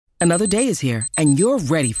Another day is here, and you're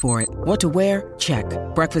ready for it. What to wear? Check.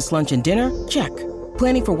 Breakfast, lunch, and dinner? Check.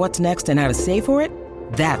 Planning for what's next and how to save for it?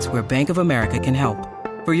 That's where Bank of America can help.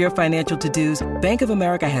 For your financial to-dos, Bank of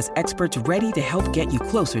America has experts ready to help get you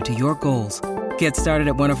closer to your goals. Get started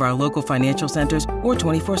at one of our local financial centers or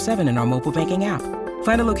 24/7 in our mobile banking app.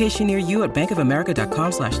 Find a location near you at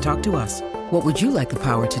bankofamerica.com/talktous. What would you like the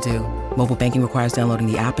power to do? Mobile banking requires downloading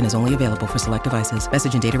the app and is only available for select devices.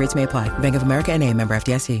 Message and data rates may apply. Bank of America N.A., member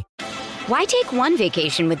FDIC. Why take one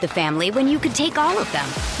vacation with the family when you could take all of them?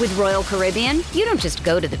 With Royal Caribbean, you don't just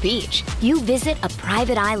go to the beach. You visit a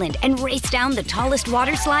private island and race down the tallest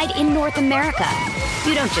water slide in North America.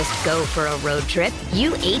 You don't just go for a road trip.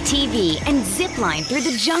 You ATV and zip line through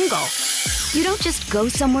the jungle. You don't just go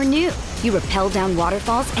somewhere new. You rappel down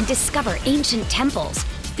waterfalls and discover ancient temples.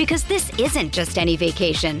 Because this isn't just any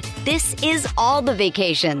vacation. This is all the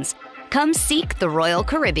vacations. Come seek the Royal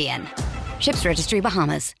Caribbean. Ships Registry,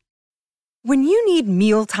 Bahamas. When you need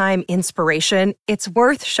mealtime inspiration, it's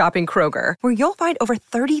worth shopping Kroger, where you'll find over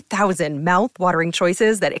 30,000 mouth-watering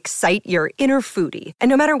choices that excite your inner foodie. And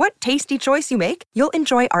no matter what tasty choice you make, you'll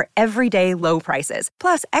enjoy our everyday low prices,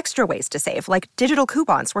 plus extra ways to save, like digital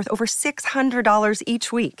coupons worth over $600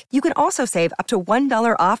 each week. You can also save up to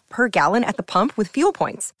 $1 off per gallon at the pump with fuel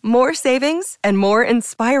points. More savings and more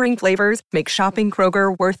inspiring flavors make shopping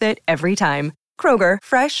Kroger worth it every time. Kroger,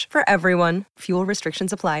 fresh for everyone. Fuel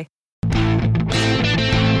restrictions apply.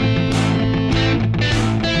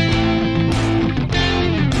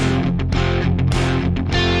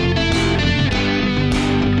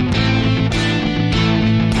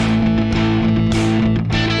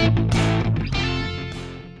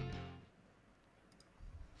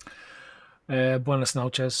 Buenas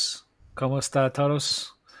noches. ¿Cómo está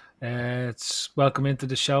todos? It's welcome into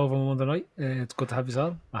the show of a Monday night. It's good to have you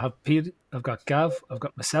all. I have Pete, I've got Gav, I've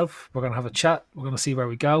got myself. We're going to have a chat. We're going to see where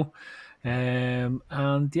we go. And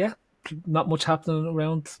yeah, not much happening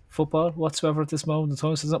around football whatsoever at this moment in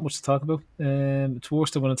time. So there's not much to talk about. It's worse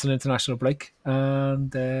than when it's an international break.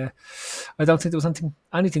 And I don't think there was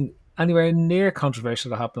anything anywhere near controversial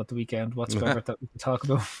that happened at the weekend whatsoever that we can talk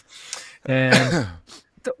about.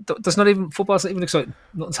 There's not even football's not even exciting.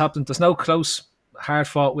 Nothing's happened. There's no close,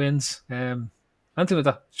 hard-fought wins. Anything like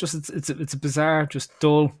that. It's a bizarre, just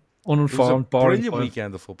dull, uninformed, boring. Brilliant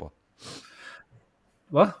weekend of football.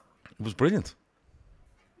 What? It was brilliant.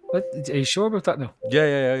 What? Are you sure about that now?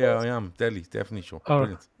 Yeah. I am definitely sure. All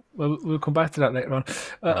Brilliant. Right. Well, we'll come back to that later on.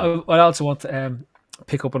 I also want to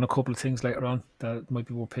pick up on a couple of things later on that might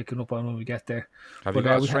be worth picking up on when we get there. Have you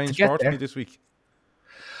got a strange sport for me this week?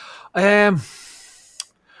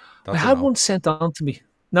 I had one sent on to me.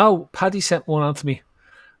 No, Paddy sent one on to me,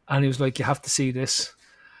 and he was like, "You have to see this."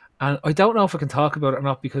 And I don't know if I can talk about it or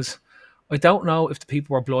not because I don't know if the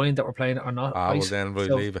people were blind that were playing it or not. Well then,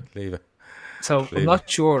 leave it. So I'm not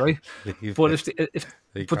sure, right? But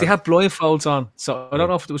but they had blindfolds on, so I don't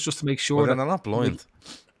know if it was just to make sure. Well, then they're not blind.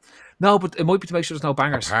 No, but it might be to make sure there's no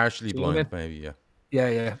bangers. Partially blind, maybe. Yeah.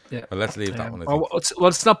 Yeah. Well, let's leave that one.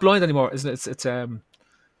 It's not blind anymore, isn't it? It's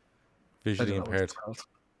visually impaired.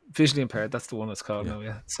 Visually impaired. That's the one it's called now.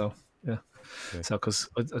 Yeah. So yeah. So because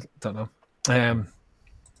I don't know.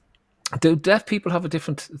 Do deaf people have a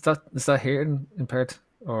different? Is that hearing impaired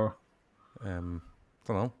or? Don't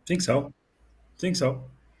know. Think so.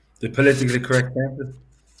 The politically correct method.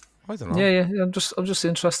 I don't know. Yeah. I'm just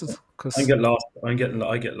interested because I get lost. I get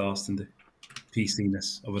lost in the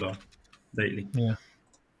PC-ness of it all lately. Yeah.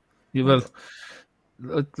 You will.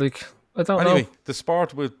 Like I don't know. Anyway, the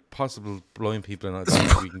sport with possible blind people in it, I don't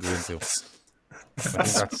think we can go into. I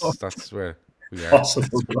think that's where we are.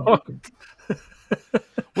 Possible blind.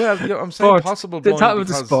 Well, I'm saying possible blind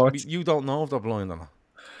because you don't know if they're blind or not.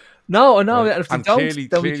 No, I know. Right? And clearly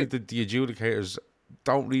the adjudicators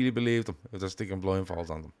don't really believe them if they're sticking blindfolds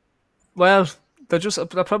on them. Well, they're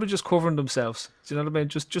probably just covering themselves. Do you know what I mean?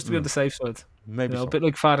 Just to be on the safe side. Maybe a bit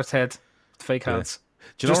like Father Ted, fake hands.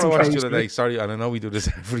 Do you know what I watched the other day? Sorry, and I know we do this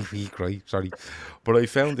every week, right? Sorry. But I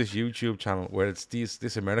found this YouTube channel where it's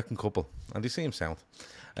this American couple, and they seem sound.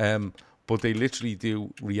 But they literally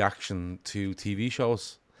do reaction to TV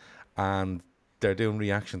shows, and they're doing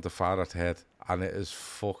reaction to Father Ted, and it is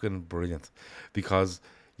fucking brilliant. Because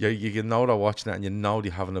you know they're watching it, and you know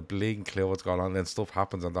they're having a blatant clue what's going on, and then stuff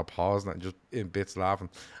happens, and they're pausing it and just in bits laughing.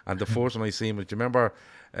 And the first one I seen was, do you remember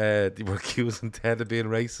they were accusing Ted of being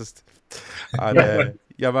racist? And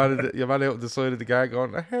your man out on the side of the guy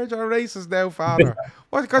going, I heard you're a racist now, father.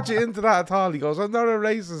 What got you into that at all? He goes, I'm not a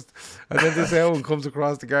racist. And then this one comes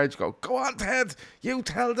across the guard, go on, Ted, you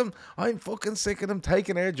tell them I'm fucking sick of them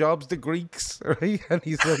taking their jobs, the Greeks. Right? And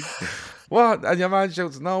he's like, What? And your man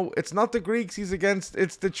shouts, no, it's not the Greeks he's against,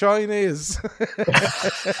 it's the Chinese.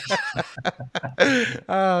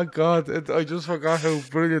 Oh, God. I just forgot how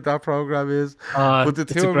brilliant that program is. But the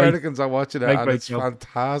two Americans are watching it, and it's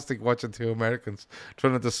fantastic watching two Americans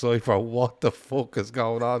trying to decipher what the fuck is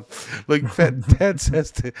going on. Like, Ted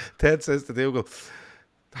says to Dougal,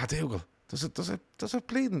 Dougal, there's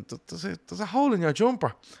a hole in your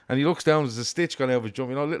jumper, and he looks down. There's a stitch going out of his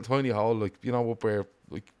jumper, a little tiny hole, like up where,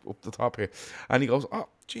 like up the top here. And he goes, "Oh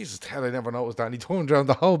Jesus, Ted, I never noticed that." And he turned around,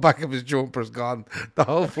 the whole back of his jumper's gone, the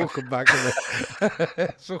whole fucking back of it.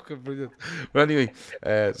 It's fucking brilliant. But anyway,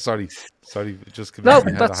 sorry, just convinced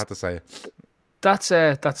me. I had to say it. That's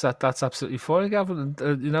absolutely fine, Gavin.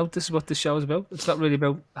 This is what this show is about. It's not really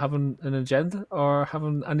about having an agenda or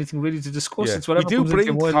having anything really to discuss. Yeah. It's whatever we do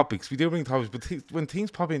bring topics, but when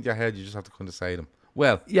things pop into your head, you just have to kind of say them.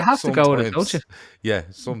 Well, you have to go with it, don't you? Yeah,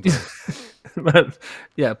 sometimes.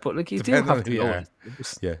 Yeah, but like you do have to go with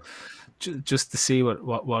it. Just to see what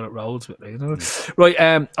it rolls with,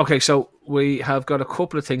 Right. Okay, so we have got a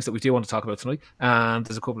couple of things that we do want to talk about tonight, and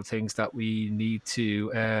there's a couple of things that we need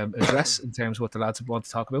to address in terms of what the lads want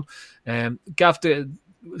to talk about. Gav,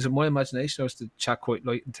 is it my imagination, or is the chat quite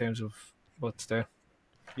light in terms of what's there?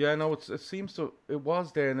 Yeah, no, it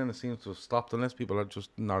was there, and then it seems to have stopped, unless people are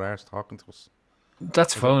just not arsed talking to us.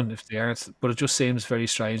 That's fine if they aren't, but it just seems very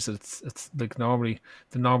strange that it's like normally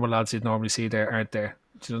the normal lads you'd normally see there aren't there.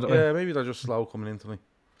 Do you know what I mean? Maybe they're just slow coming into me.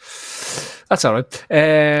 That's all right.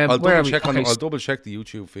 I'll double check the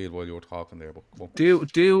YouTube feed while you're talking there. But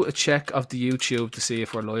do a check of the YouTube to see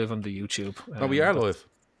if we're live on the YouTube. No, we are live.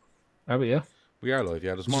 Are we? Yeah, we are live.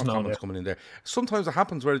 Yeah, there's more comments coming in there. Sometimes it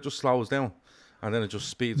happens where it just slows down, and then it just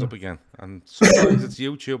speeds up again. And sometimes it's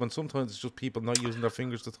YouTube, and sometimes it's just people not using their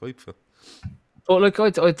fingers to type for. But like,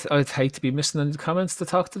 I'd hate to be missing any comments to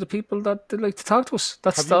talk to the people that they like to talk to us.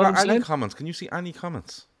 That's have you got any comments? Can you see any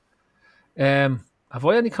comments? Have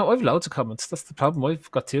I any? I've loads of comments. That's the problem. I've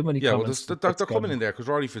got too many comments. Yeah, well, they're coming in there because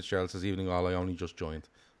Rory Fitzgerald says, "Evening all. I only just joined."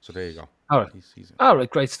 So there you go. All right, all right,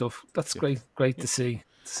 great stuff. That's great to see.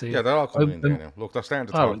 Yeah, they're all coming in there now. Look, they're starting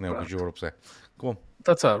to talk now because you're upset. Go on.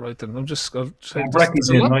 That's all right then. I'm just. Nice. Yeah,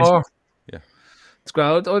 it's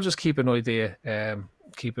great. I'll just keep an idea.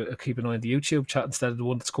 Keep an eye on the YouTube chat instead of the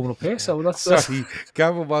one that's coming up here. So that's sorry.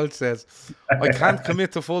 Gavin Walsh says, "I can't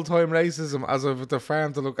commit to full-time racism as I've the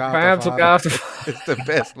farm to look after. It's the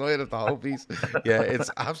best line of the whole piece. Yeah,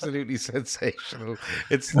 it's absolutely sensational.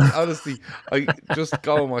 It's honestly, I just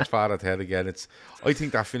go and watch Father Ted again. I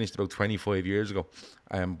think that finished about 25 years ago.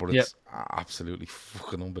 But it's absolutely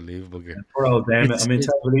fucking unbelievable again. Poor old damn it. I mean,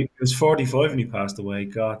 he was 45 when he passed away.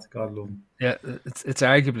 God love him. Yeah, it's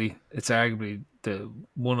arguably the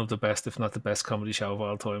one of the best, if not the best, comedy show of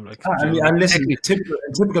all time. Like, and listen, in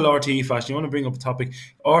typical RTE fashion, you want to bring up a topic.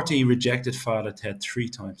 RTE rejected Father Ted 3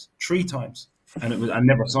 times, and I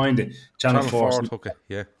never signed it. Channel 4 took it.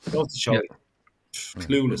 Yeah, that's the show. Yeah.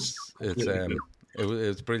 Clueless.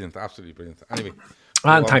 It's brilliant, absolutely brilliant. Anyway,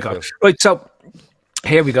 and thank God. Right, so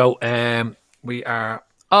here we go. We are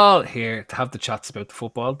all here to have the chats about the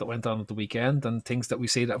football that went on at the weekend and things that we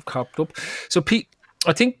see that have cropped up. So, Pete,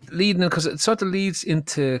 I think leading in, because it sort of leads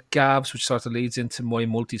into Gabs, which sort of leads into my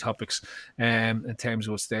multi-topics in terms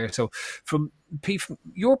of what's there. So, from Pete, from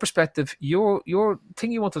your perspective, your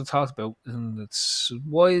thing you wanted to talk about, and it's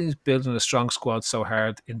why is building a strong squad so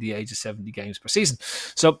hard in the age of 70 games per season?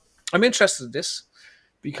 So, I'm interested in this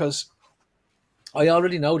because I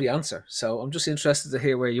already know the answer. So, I'm just interested to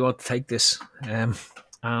hear where you want to take this. And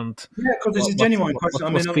because it's a genuine question.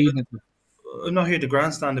 I'm not here to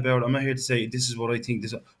grandstand about it. I'm not here to say this is what I think.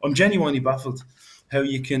 I'm genuinely baffled how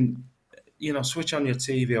you can, switch on your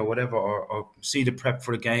TV or whatever, or see the prep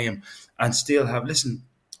for a game and still have. Listen,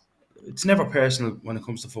 it's never personal when it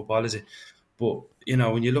comes to football, is it? But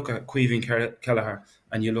when you look at Caoimhín Kelleher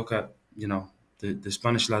and you look at the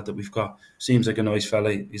Spanish lad that we've got, seems like a nice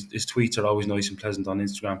fella. His tweets are always nice and pleasant on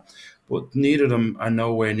Instagram, but neither of them are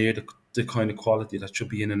nowhere near the kind of quality that should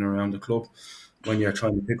be in and around the club when you're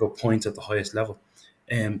trying to pick up points at the highest level.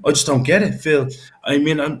 I just don't get it, Phil. I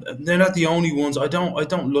mean, they're not the only ones. I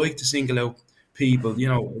don't like to single out people.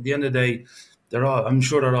 At the end of the day, I'm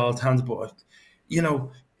sure they're all talented, but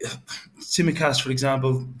Tsimikas, for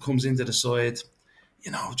example, comes into the side.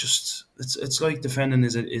 Just it's like defending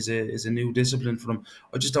is a new discipline for them.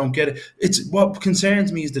 I just don't get it. It's what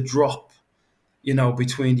concerns me is the drop.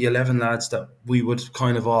 Between the 11 lads that we would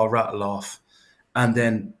kind of all rattle off, and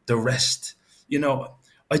then the rest.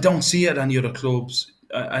 I don't see it at any other clubs.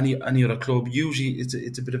 Any other club. Usually,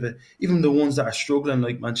 it's a bit of even the ones that are struggling,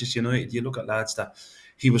 like Manchester United. You look at lads that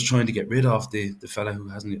he was trying to get rid of, the fella who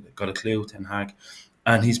hasn't got a clue, Ten Hag,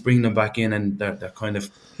 and he's bringing them back in, and they're kind of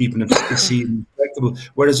keeping them the season respectable.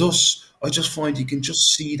 Whereas us, I just find you can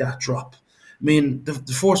just see that drop. I mean, the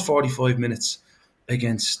first 45 minutes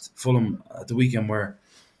against Fulham at the weekend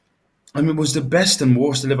it was the best and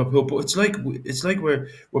worst of Liverpool, but it's like we're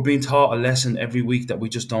being taught a lesson every week that we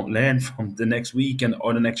just don't learn from the next week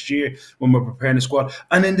or the next year when we're preparing the squad.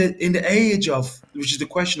 And in the age of, which is the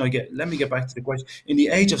question I get, let me get back to the question. In the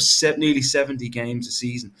age of nearly 70 games a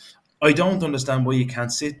season, I don't understand why you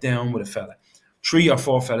can't sit down with a fella, 3 or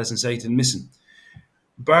 4 fellas, and say to them, listen,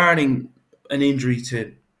 barring an injury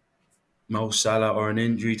to Mo Salah or an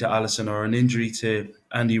injury to Alisson or an injury to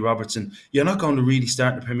Andy Robertson, you're not going to really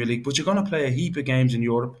start in the Premier League, but you're going to play a heap of games in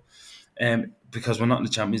Europe because we're not in the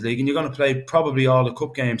Champions League, and you're going to play probably all the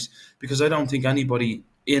cup games, because I don't think anybody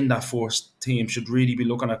in that first team should really be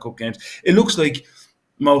looking at cup games. It looks like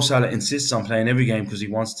Mo Salah insists on playing every game because he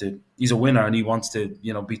wants to. He's a winner and he wants to,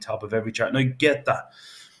 be top of every chart. And I get that.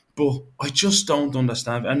 But I just don't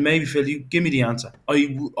understand. And maybe, Phil, you give me the answer.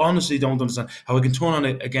 I honestly don't understand how I can turn on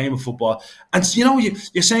a game of football. And,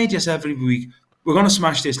 you're saying to yourself every week, we're going to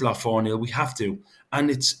smash this lot 4-0. We have to.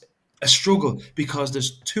 And it's a struggle because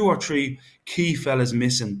there's 2 or 3 key fellas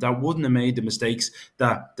missing that wouldn't have made the mistakes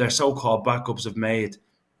that their so-called backups have made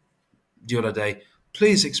the other day.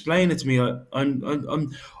 Please explain it to me.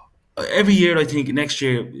 I'm every year I think next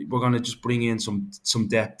year we're going to just bring in some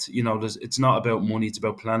depth. It's not about money; it's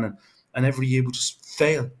about planning. And every year we just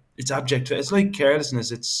fail. It's abject. It's like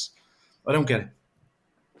carelessness. I don't get it.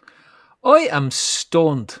 I am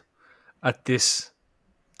stunned at this.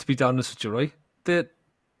 To be honest with you, right?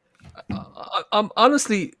 I'm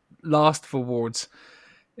honestly lost for words.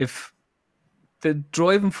 If the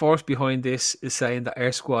driving force behind this is saying that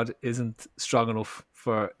our squad isn't strong enough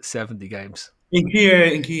for 70 games. In key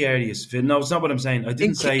areas. No, it's not what I'm saying. I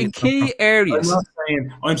didn't say in key areas.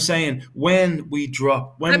 I'm saying when we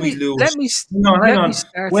drop, when we lose. Let me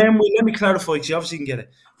clarify, because you obviously can get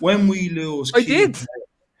it. When we lose, I did.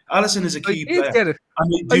 Alisson is a key player. Get it.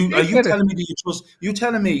 Are you telling me that you trust? You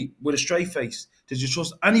telling me with a straight face, did you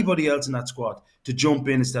trust anybody else in that squad to jump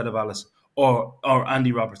in instead of Alisson or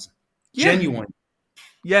Andy Robertson? Yeah. Genuine.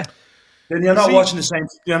 Yeah. Then you're not watching the same.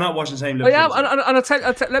 You're not watching the same. I am, and I'll tell.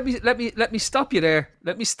 Let me stop you there.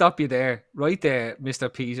 Let me stop you there, right there,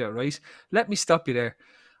 Mr. Peter. Right. Let me stop you there.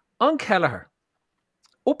 On Kelleher,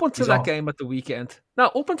 up until that game at the weekend.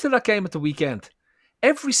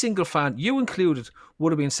 Every single fan, you included,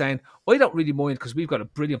 would have been saying, I don't really mind because we've got a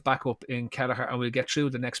brilliant backup in Kelleher and we'll get through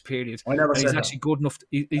the next period. He's actually good enough.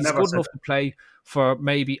 He's good enough to play for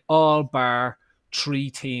maybe all bar 3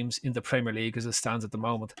 teams in the Premier League as it stands at the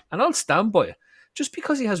moment. And I'll stand by it. Just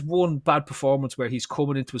because he has one bad performance where he's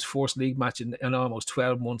coming into his first league match in almost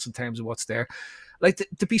 12 months in terms of what's there, like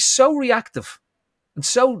to be so reactive and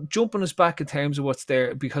so jumping us back in terms of what's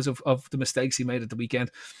there because of the mistakes he made at the weekend,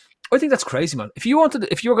 I think that's crazy, man.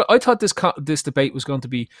 I thought this debate was going to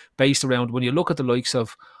be based around when you look at the likes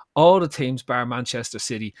of all the teams bar Manchester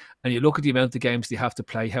City and you look at the amount of games they have to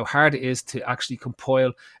play, how hard it is to actually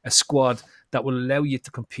compile a squad that will allow you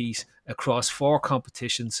to compete across 4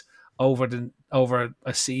 competitions over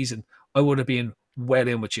a season. I would have been well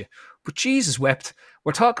in with you. But Jesus wept.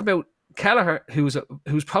 We're talking about Kelleher, who's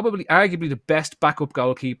probably arguably the best backup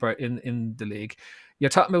goalkeeper in the league. You're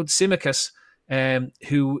talking about Tsimikas,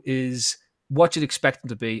 who is what you'd expect him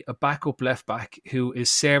to be, a backup left back who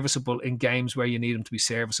is serviceable in games where you need him to be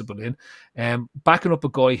serviceable in, backing up a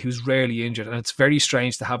guy who's rarely injured, and it's very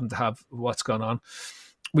strange to have him to have what's gone on.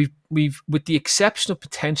 We've with the exception of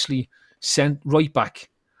potentially sent right back,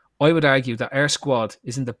 I would argue that our squad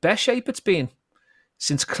is in the best shape it's been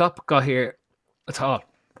since Klopp got here at all.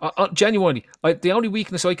 Genuinely, the only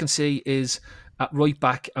weakness I can see is at right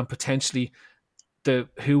back and potentially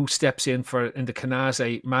who steps in the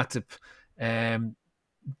Kanase Matip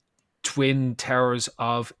twin towers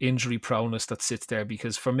of injury proneness that sits there.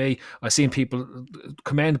 Because for me, I've seen people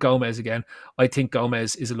commend Gomez again. I think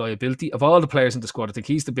Gomez is a liability of all the players in the squad. I think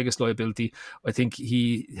he's the biggest liability. I think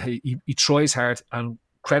he tries hard, and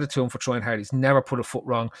credit to him for trying hard. He's never put a foot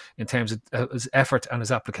wrong in terms of his effort and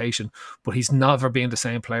his application, but he's never been the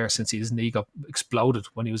same player since his knee got exploded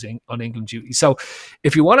when he was on England duty. So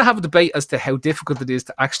if you want to have a debate as to how difficult it is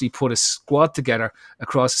to actually put a squad together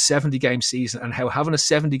across a 70-game season, and how having a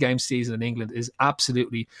 70-game season in England is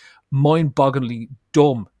absolutely mind-bogglingly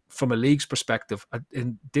dumb from a league's perspective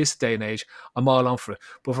in this day and age, I'm all on for it.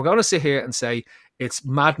 But if we're going to sit here and say it's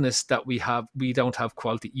madness that we don't have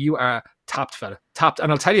quality, you are tapped, fella, tapped.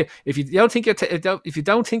 And I'll tell you, if you don't think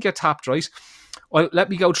you're tapped, right, Well, let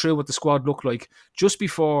me go through what the squad looked like just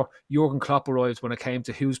before Jurgen Klopp arrived when it came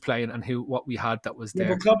to who's playing and what we had that was there.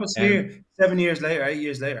 But Klopp is here 7 years later, 8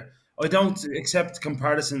 years later. I don't accept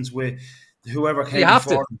comparisons with whoever came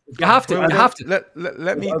before. You have to.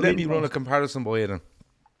 Let me run a comparison by you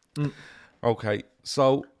then. Okay,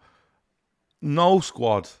 so no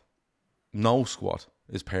squad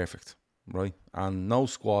is perfect, right? And no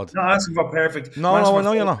squad. Not asking for perfect. No, I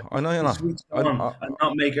know you're not. I know you're not. And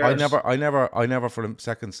not make errors. I never for a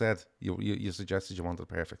second said you suggested you wanted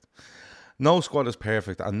perfect. No squad is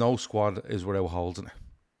perfect, and no squad is without holes in it,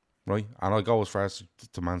 right? And I go as far as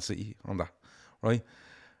to Man City on that, right?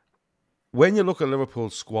 When you look at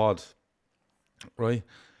Liverpool's squad, right,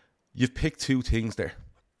 you've picked two things there: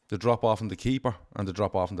 the drop off in the keeper and the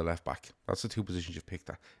drop off in the left back. That's the two positions you've picked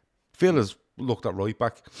at. Phil has looked at right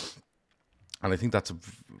back, and I think that's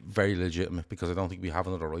very legitimate because I don't think we have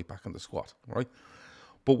another right back in the squad, right?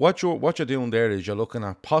 But what you're doing there is you're looking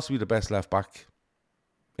at possibly the best left back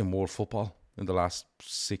in world football in the last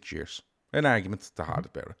 6 years. An argument to have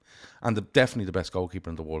about it, and definitely the best goalkeeper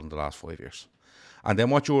in the world in the last 5 years. And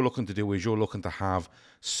then what you're looking to do is you're looking to have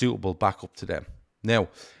suitable backup to them. Now,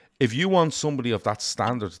 if you want somebody of that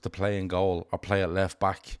standard to play in goal or play at left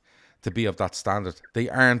back to be of that standard, they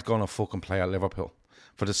aren't going to fucking play at Liverpool.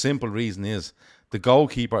 For the simple reason is the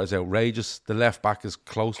goalkeeper is outrageous, the left back is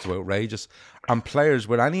close to outrageous, and players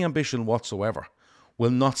with any ambition whatsoever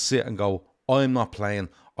will not sit and go, I'm not playing,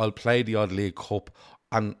 I'll play the odd League Cup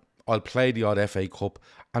and I'll play the odd FA Cup.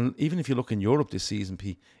 And even if you look in Europe this season,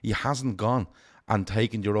 P, he hasn't gone and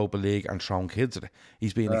taken Europa League and thrown kids at it.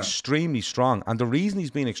 He's been extremely strong. And the reason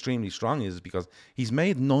he's been extremely strong is because he's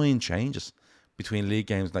made 9 changes between league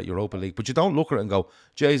games and that Europa League. But you don't look at it and go,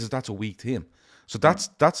 Jesus, that's a weak team. So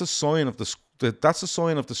that's a sign of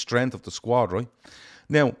the strength of the squad, right?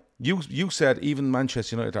 Now, you said even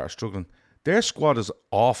Manchester United that are struggling, their squad is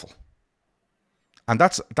awful. And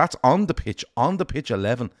that's on the pitch. On the pitch,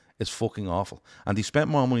 11 is fucking awful. And they spent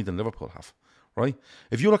more money than Liverpool have. Right?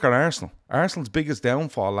 If you look at Arsenal's biggest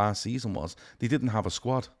downfall last season was they didn't have a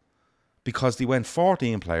squad because they went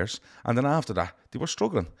 14 players and then after that they were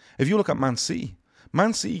struggling. If you look at Man City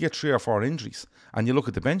get 3 or 4 injuries and you look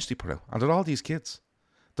at the bench they put out and they're all these kids.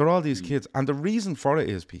 And the reason for it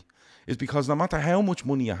is because no matter how much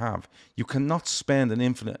money you have, you cannot spend an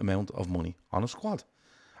infinite amount of money on a squad.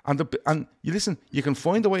 And you listen, you can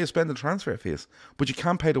find a way to spend the transfer fees, but you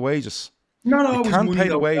can't pay the wages. You can't pay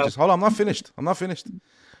the wages. Hold on, I'm not finished.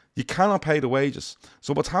 You cannot pay the wages.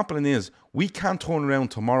 So what's happening is we can't turn around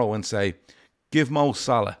tomorrow and say, give Mo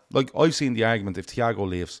Salah. Like I've seen the argument, if Thiago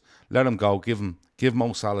leaves, let him go, give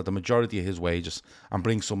Mo Salah the majority of his wages and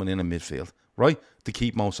bring someone in midfield, right? To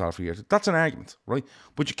keep Mo Salah for years. That's an argument, right?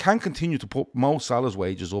 But you can't continue to put Mo Salah's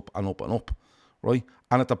wages up and up and up, right?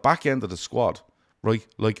 And at the back end of the squad, right,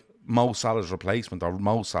 like Mo Salah's replacement or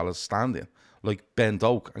Mo Salah's stand-in, like Ben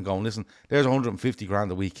Doak, and going, listen, there's 150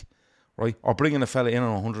 grand a week, right? Or bringing a fella in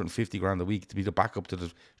on 150 grand a week to be the backup to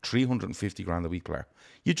the 350 grand a week player.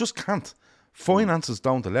 You just can't. Finances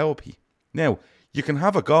don't allow it. Now, you can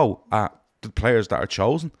have a go at the players that are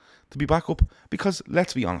chosen to be backup because,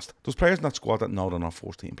 let's be honest, there's players in that squad that know they're not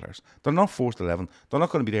first team players. They're not first 11. They're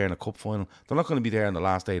not going to be there in a cup final. They're not going to be there in the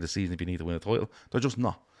last day of the season if you need to win a title. They're just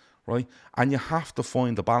not. Right? And you have to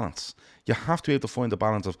find the balance. You have to be able to find the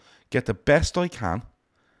balance of get the best I can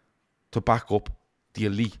to back up the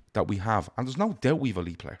elite that we have. And there's no doubt we've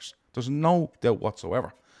elite players. There's no doubt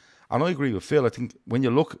whatsoever. And I agree with Phil. I think when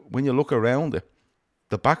you look around it,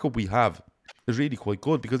 the backup we have is really quite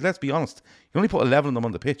good because let's be honest, you only put 11 of them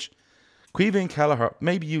on the pitch. Queevy and Kelleher,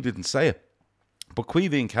 maybe you didn't say it, but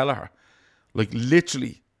Queevy and Kelleher, like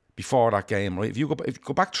literally before that game, right? If you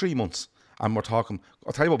go back 3 months, and we're talking,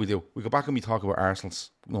 I'll tell you what we do. We go back and we talk about Arsenal's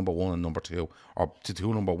number 1 and number 2, or to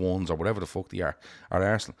 2 number 1s, or whatever the fuck they are, at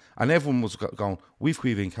Arsenal. And everyone was going, we've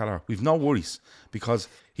Queevy and Kelleher. We've no worries because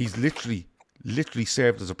he's literally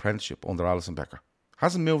served his apprenticeship under Alisson Becker.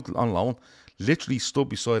 Hasn't moved on loan. Literally stood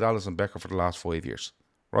beside Alisson Becker for the last 5 years.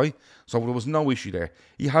 Right? So there was no issue there.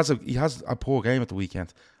 He has a poor game at the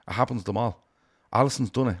weekend. It happens to them all. Alisson's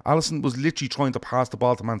done it. Alisson was literally trying to pass the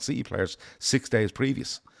ball to Man City players 6 days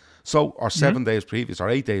previous. So, or 7 days previous, or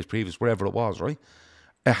 8 days previous, wherever it was, right?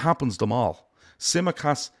 It happens to them all.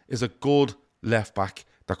 Tsimikas is a good left back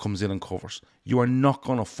that comes in and covers. You are not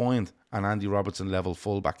going to find an Andy Robertson level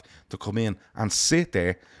fullback to come in and sit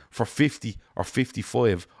there for 50 or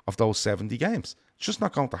 55 of those 70 games. It's just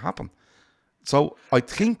not going to happen. So I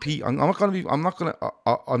think, Pete, I'm not going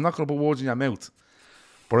to put words in your mouth,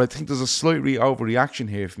 But I think there's a slight overreaction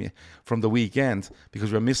here from the weekend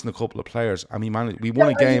because we're missing a couple of players. I mean, man, we won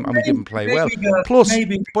a game and we didn't play well. Plus,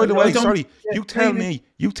 by the way, sorry, you tell me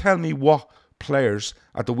what players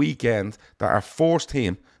at the weekend that are first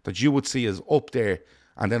team that you would see as up there,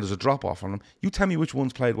 and then there's a drop off on them. You tell me which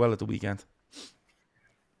ones played well at the weekend.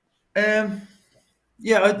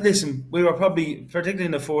 Listen, we were probably, particularly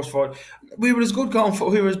in the first four, we were as good going for,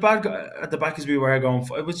 we were as bad at the back as we were going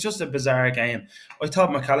for. It was just a bizarre game. I thought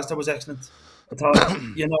McAllister was excellent. I thought, I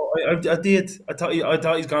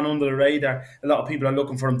thought he's gone under the radar. A lot of people are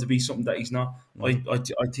looking for him to be something that he's not. I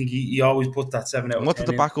think he always puts that 7 out of 10. What did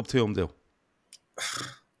the backup to him do?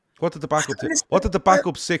 What did the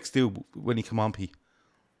backup 6 do when he came on, P?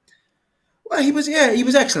 Well, he was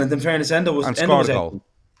excellent. In fairness, Endo was scored a goal.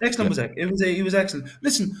 Excellent. He was excellent.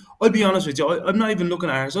 Listen, I'll be honest with you. I'm not even looking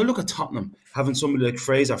at ours. I look at Tottenham having somebody like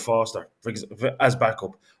Fraser Forster as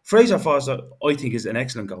backup. Fraser Forster, I think, is an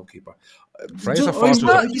excellent goalkeeper. Fraser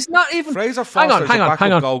Forster, he's not even. Fraser Forster is a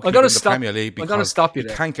backup goalkeeper in the Premier League because I'm going to stop you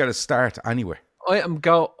there. He can't get a start anywhere. I am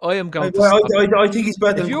going to. I think he's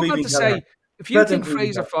better than Queevy Kelleher. If you think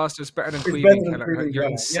Fraser Forster is better than Queevy Kelleher, you're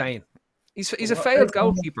insane. He's a failed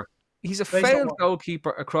goalkeeper. He's a failed goalkeeper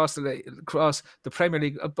across the Premier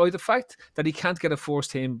League by the fact that he can't get a first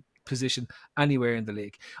team position anywhere in the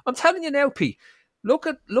league. I'm telling you now, P. Look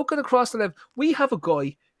at across the level. We have a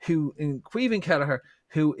guy who in Queevy Kelleher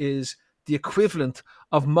who is the equivalent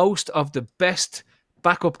of most of the best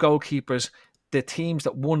backup goalkeepers the teams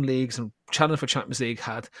that won leagues and challenged for Champions League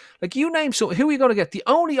had. Like, you name some, who are you going to get? The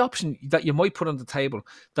only option that you might put on the table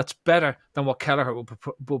that's better than what Kelleher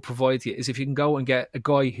will provide you is if you can go and get a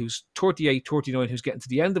guy who's 38, 39, who's getting to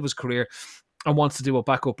the end of his career and wants to do a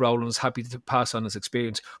backup role and is happy to pass on his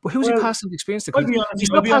experience. But who's he passing the experience to?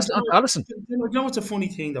 He's not passing on to Alisson. You know what's a funny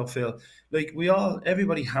thing though, Phil? Like,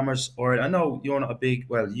 everybody hammers, or I know you're not a big,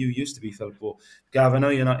 well, you used to be, Phil, but Gav, I know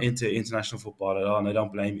you're not into international football at all, and I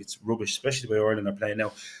don't blame you. It's rubbish, especially the way Ireland are playing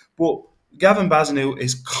now. But Gavin Bazanu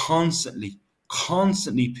is constantly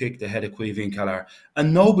picked ahead of Queevy Kelleher,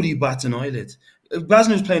 and nobody bats an eyelid.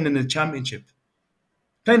 Bazanu's playing in the championship.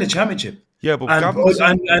 Yeah, but Gavin,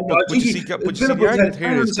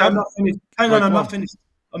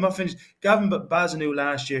 I'm not finished. Gavin Bazanu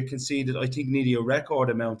last year conceded, I think, nearly a record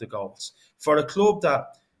amount of goals for a club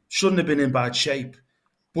that shouldn't have been in bad shape.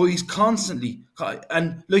 But he's constantly,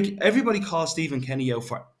 and like, everybody calls Stephen Kenny out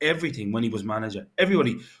for everything when he was manager.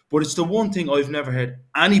 Everybody. But it's the one thing I've never heard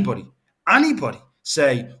anybody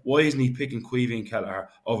say, why isn't he picking Queevy Kelleher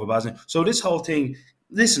over Bazanu? So this whole thing,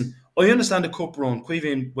 listen, I understand the cup run.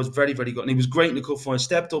 Queevy was very, very good, and he was great in the cup final.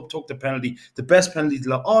 Stepped up, took the penalty, the best penalty,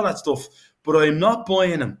 all that stuff. But I'm not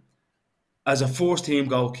buying him as a first-team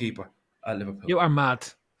goalkeeper at Liverpool. You are mad.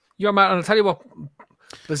 And I'll tell you what,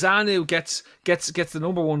 Bazanu gets the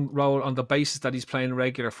number one role on the basis that he's playing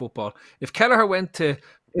regular football. If Kelleher went to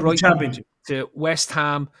Brighton, to West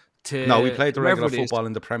Ham, he played the regular football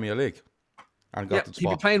in the Premier League. And got the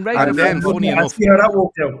spot. He'd be playing regular and then, football. funny enough, see how that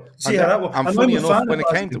worked out. And funny enough, when it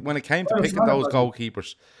came to picking those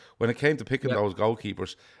goalkeepers,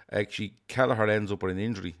 actually Kelleher ends up with an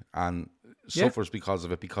injury and suffers because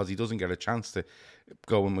of it, because he doesn't get a chance to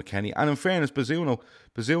go in with Kenny. And in fairness,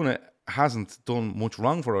 Bazunu hasn't done much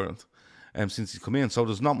wrong for Ireland since he's come in, so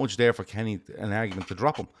there's not much there for Kenny, an argument to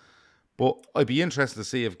drop him. But I'd be interested to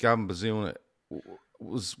see if Gavin Bazunu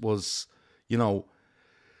was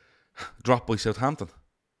dropped by Southampton.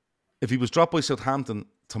 If he was dropped by Southampton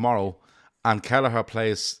tomorrow and Kelleher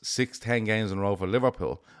plays 6-10 games in a row for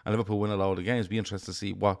Liverpool and Liverpool win a load of games, be interested to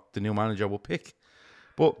see what the new manager will pick.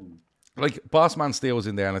 But like, Bossman Steele was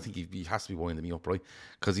in there, and I think he has to be winding me up, right?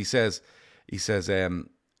 Because he says if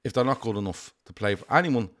they're not good enough to play for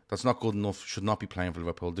anyone that's not good enough should not be playing for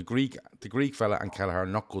Liverpool. The Greek fella and Kelleher are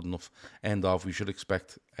not good enough. End of. We should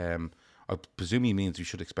expect. I presume he means we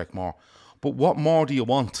should expect more. But what more do you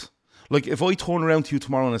want? Like, if I turn around to you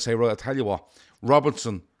tomorrow and I say, right, I'll tell you what,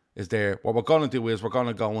 Robertson is there. What we're going to do is we're going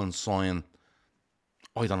to go and sign,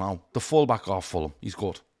 I don't know, the fullback off Fulham. He's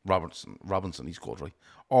good. Robinson, he's good, right?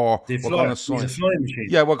 Or we're going to sign. He's a flying machine.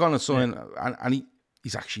 Yeah, we're going to sign, and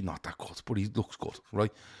he's actually not that good, but he looks good,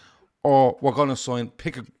 right? Or we're going to sign,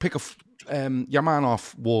 pick your man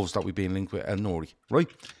off Wolves that we've been linked with, El Nouri, right?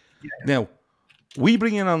 Yeah. Now, we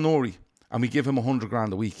bring in El Nouri and we give him 100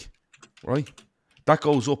 grand a week, right? That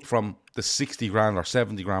goes up from the 60 grand or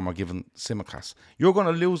 70 grand we're giving Tsimikas. You're going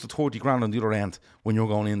to lose the 30 grand on the other end when you're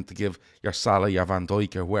going in to give your Salah, your Van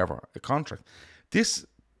Dijk, or whoever a contract. This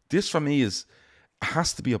for me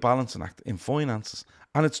has to be a balancing act in finances,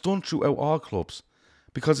 and it's done throughout all clubs.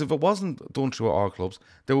 Because if it wasn't done throughout all clubs,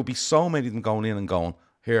 there would be so many of them going in and going,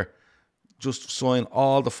 here, just sign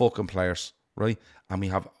all the fucking players, right? And we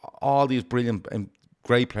have all these brilliant and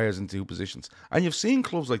great players in 2 positions. And you've seen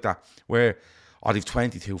clubs like that where, they've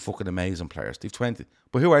 22 fucking amazing players. They've 20.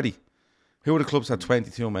 But who are they? Who are the clubs that have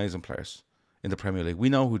 22 amazing players in the Premier League? We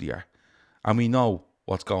know who they are. And we know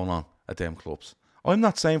what's going on at them clubs. I'm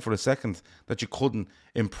not saying for a second that you couldn't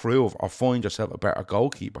improve or find yourself a better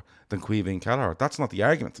goalkeeper than Caoimhín Kelleher. That's not the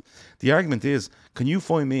argument. The argument is, can you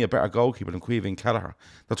find me a better goalkeeper than Caoimhín Kelleher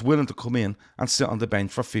that's willing to come in and sit on the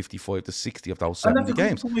bench for 55 to 60 of those 70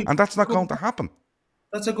 games? And that's not going to happen.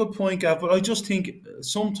 That's a good point, Gav. But I just think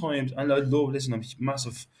sometimes, and I love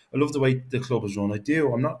the way the club is run. I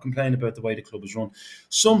do. I'm not complaining about the way the club is run.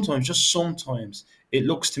 Sometimes, it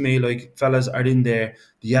looks to me like fellas are in there.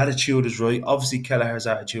 The attitude is right. Obviously, Kelleher's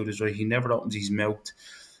attitude is right. He never opens his mouth.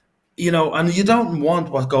 And you don't want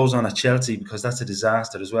what goes on at Chelsea because that's a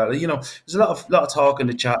disaster as well. There's a lot of talk in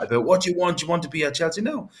the chat about what you want. You want to be at Chelsea?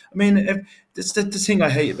 No. I mean, it's the thing I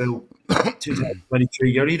hate about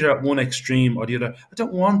 2023. You're either at one extreme or the other. I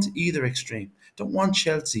don't want either extreme. I don't want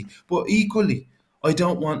Chelsea. But equally, I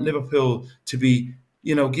don't want Liverpool to be,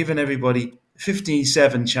 giving everybody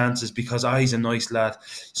 57 chances because he's a nice lad.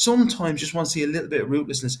 Sometimes just want to see a little bit of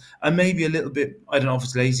ruthlessness and maybe a little bit, I don't know if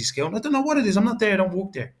it's lazy skill. I don't know what it is. I'm not there. I don't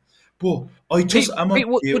work there. But I just would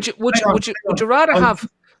you rather have?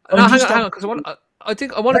 Hang on, because I want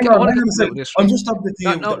to get this. I'm just of the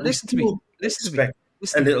view. No, listen to me. Listen to me.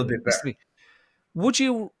 A little bit better. Would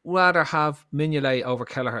you rather have Mignolet over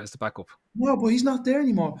Kelleher as the backup? No, but he's not there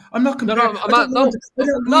anymore. I'm not comparing. Hang on.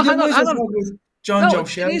 Joe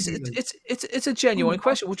Shelley. It's a genuine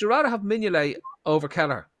question. Would you rather have Mignolet over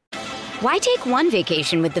Kelleher? Why take one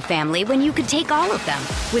vacation with the family when you could take all of them?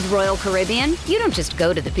 With Royal Caribbean, you don't just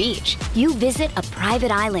go to the beach. You visit a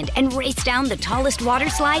private island and race down the tallest water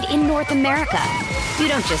slide in North America. You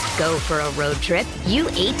don't just go for a road trip. You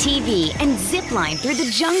ATV and zip line through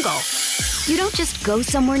the jungle. You don't just go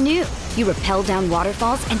somewhere new. You rappel down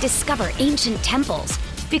waterfalls and discover ancient temples.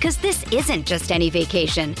 Because this isn't just any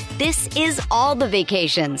vacation. This is all the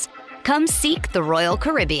vacations. Come seek the Royal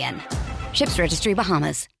Caribbean. Ships Registry,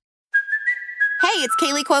 Bahamas. Hey, it's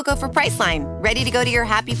Kaylee Cuoco for Priceline. Ready to go to your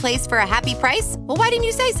happy place for a happy price? Well, why didn't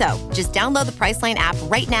you say so? Just download the Priceline app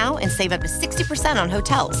right now and save up to 60% on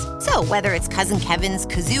hotels. So whether it's Cousin Kevin's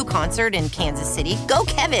Kazoo Concert in Kansas City, go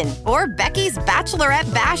Kevin, or Becky's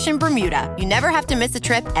Bachelorette Bash in Bermuda, you never have to miss a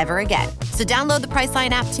trip ever again. So download the Priceline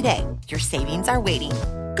app today. Your savings are waiting.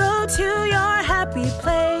 Go to your happy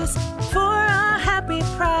place for a happy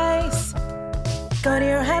price. Go to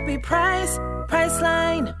your happy price,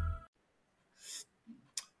 Priceline.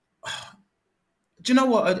 Do you know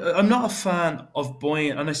what? I'm not a fan of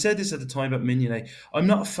buying, and I said this at the time about Mignolet, I'm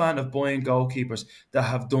not a fan of buying goalkeepers that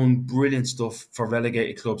have done brilliant stuff for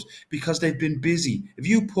relegated clubs because they've been busy. If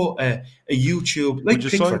you put a YouTube... Would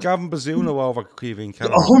you sign Gavin Bazunu over Caoimhín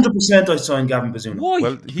Kelleher? 100% I'd sign Gavin Bazunu. Why?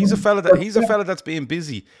 Well, he's a fella that's being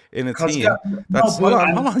busy in a team. Hold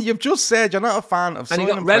on. You've just said you're not a fan of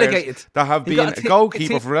signing players that have been a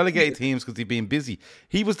goalkeeper for relegated teams because they've been busy.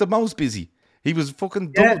 He was the most busy. He was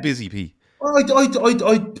fucking double busy, P.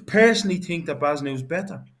 I personally think that Bazinu's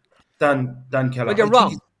better than Kelleher. But you're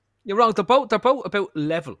wrong. You're wrong. They're both about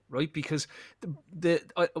level, right? Because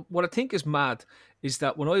what I think is mad is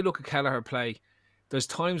that when I look at Kelleher play, there's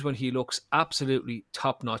times when he looks absolutely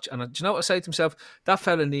top notch. And do you know what I say to myself? That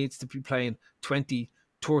fella needs to be playing 20,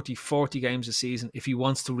 30, 40 games a season if he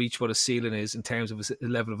wants to reach what his ceiling is in terms of his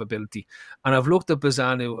level of ability. And I've looked at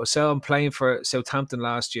Bazunu. I saw him playing for Southampton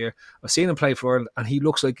last year. I've seen him play for Ireland, and he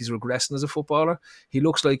looks like he's regressing as a footballer. He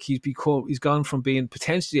looks like he's gone from being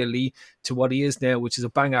potentially elite to what he is now, which is a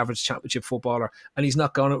bang average championship footballer, and he's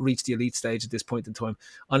not going to reach the elite stage at this point in time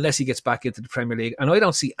unless he gets back into the Premier League. And I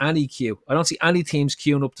don't see any queue. I don't see any teams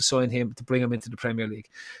queuing up to sign him, to bring him into the Premier League.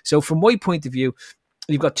 So from my point of view,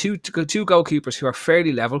 you've got two goalkeepers who are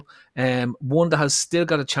fairly level. One that has still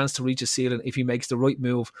got a chance to reach a ceiling if he makes the right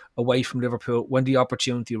move away from Liverpool when the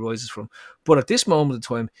opportunity arises from. But at this moment in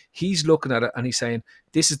time, he's looking at it and he's saying,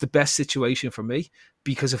 this is the best situation for me,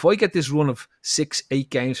 because if I get this run of 6-8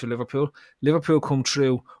 games for Liverpool come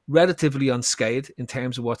through relatively unscathed in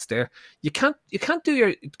terms of what's there. You can't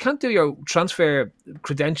do your transfer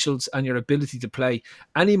credentials and your ability to play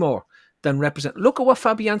anymore than represent. Look at what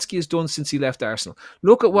Fabianski has done since he left Arsenal.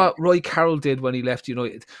 Look at what Roy Carroll did when he left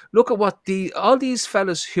United. Look at what all these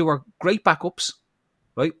fellas who are great backups,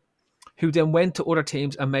 right, who then went to other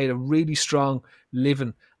teams and made a really strong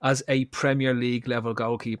living as a Premier League level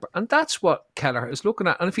goalkeeper. And that's what Kelleher is looking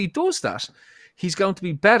at. And if he does that, he's going to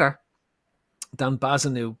be better than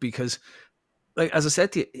Bazunu, because like as I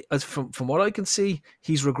said to you, as from what I can see,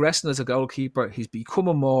 he's regressing as a goalkeeper. He's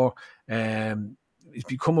becoming more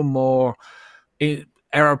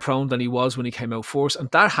error prone than he was when he came out first,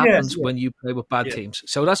 and that happens when you play with bad teams.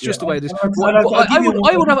 So that's just the way it is.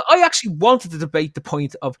 I actually wanted to debate the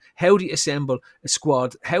point of how do you assemble a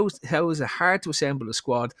squad? How is it hard to assemble a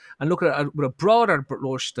squad and look at it with a broader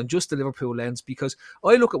brush than just the Liverpool lens? Because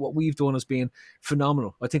I look at what we've done as being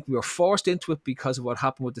phenomenal. I think we were forced into it because of what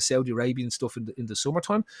happened with the Saudi Arabian stuff in the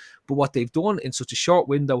summertime, but what they've done in such a short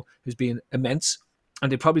window has been immense.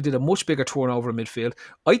 And they probably did a much bigger turnover in midfield.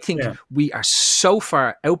 I think we are so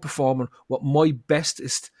far outperforming what my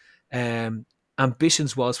bestest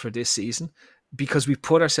ambitions was for this season, because we've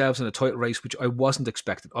put ourselves in a title race, which I wasn't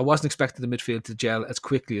expecting. I wasn't expecting the midfield to gel as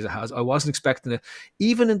quickly as it has. I wasn't expecting it,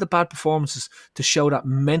 even in the bad performances, to show that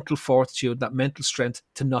mental fortitude, that mental strength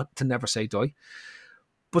to never say die.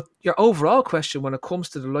 But your overall question when it comes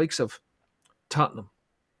to the likes of Tottenham,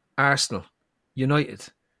 Arsenal, United,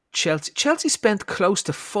 Chelsea spent close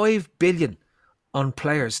to $5 billion on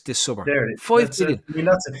players this summer. $5 billion.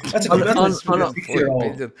 That's a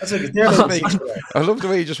good I love the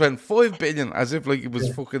way you just went $5 billion as if like it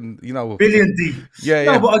was fucking, billion deep.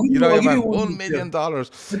 Yeah. But I'll give you $1 million.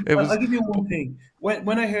 I'll give you one thing.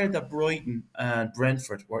 When I heard that Brighton and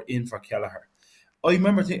Brentford were in for Kelleher, I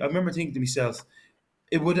remember thinking to myself,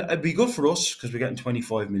 it'd be good for us because we're getting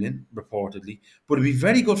 25 million reportedly, but it'd be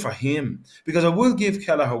very good for him because I will give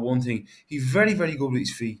Kelleher one thing. He's very, very good with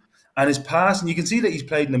his feet and his passing. You can see that he's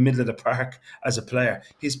played in the middle of the park as a player.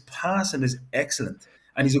 His passing is excellent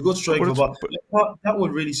and he's a good striker. That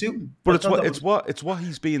would really suit him. But it's what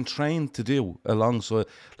he's being trained to do alongside.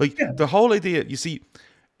 The whole idea. You see,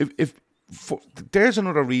 if there's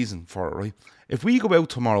another reason for it, right? If we go out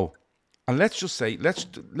tomorrow. And let's say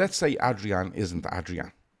Adrian isn't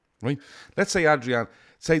Adrian, right? Let's say Adrian,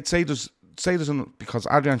 say there's because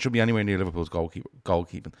Adrian should be anywhere near Liverpool's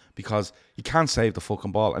goalkeeping because he can't save the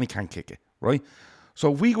fucking ball and he can't kick it, right?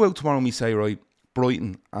 So if we go out tomorrow and we say, right,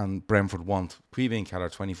 Brighton and Brentford want Queevy and Kelleher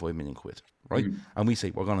 25 million quid, right? And we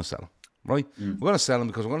say we're going to sell him, right? We're going to sell him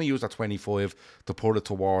because we're going to use that 25 to put it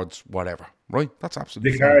towards whatever, right? That's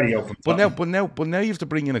absolutely fine. But now you have to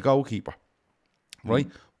bring in a goalkeeper, right?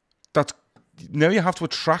 Now you have to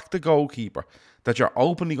attract the goalkeeper that you're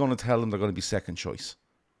openly going to tell them they're going to be second choice,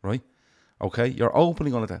 right? Okay, you're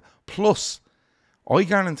openly going to tell. Plus, I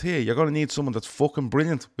guarantee you're going to need someone that's fucking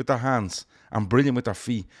brilliant with their hands and brilliant with their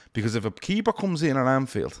feet. Because if a keeper comes in at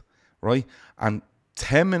Anfield, right, and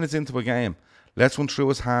 10 minutes into a game, lets one through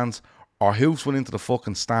his hands or hoofs one into the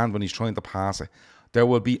fucking stand when he's trying to pass it, there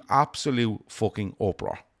will be absolute fucking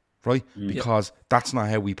uproar, right? Because that's not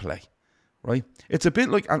how we play. Right, it's a bit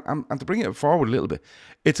like, and to bring it forward a little bit,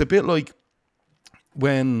 it's a bit like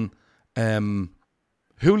when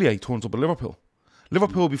Houllier turns up at Liverpool.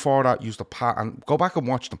 Liverpool before that used to pass, and go back and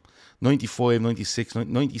watch them, 95, 96,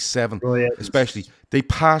 97, especially. They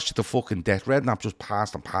passed you to fucking death. Redknapp just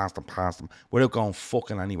passed them without going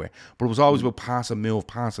fucking anywhere. But it was always about pass and move.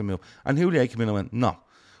 And Houllier came in and went, no.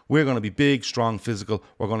 We're going to be big, strong, physical.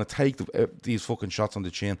 We're going to take these fucking shots on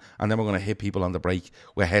the chin, and then we're going to hit people on the break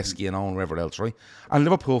with Heskey and Owen, wherever else, right? And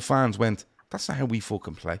Liverpool fans went, that's not how we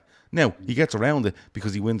fucking play. Now, he gets around it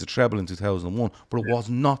because he wins a treble in 2001, but it was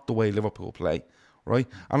not the way Liverpool play, right?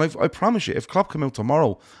 And I promise you, if Klopp came out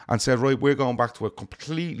tomorrow and said, right, we're going back to a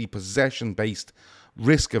completely possession-based,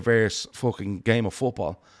 risk-averse fucking game of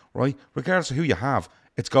football, right? Regardless of who you have,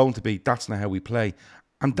 it's going to be, that's not how we play.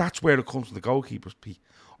 And that's where it comes to the goalkeepers, Pete.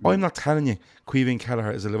 I'm not telling you Queevy and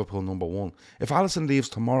Kelleher is a Liverpool number one. If Alisson leaves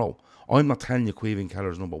tomorrow, I'm not telling you Queevy and Kelleher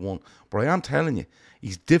is number one. But I am telling you,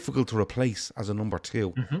 he's difficult to replace as a number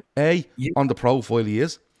two. A, on the profile he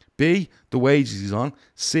is. B, the wages he's on.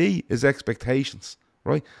 C, his expectations.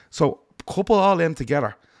 Right? So couple all them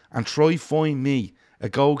together and try find me a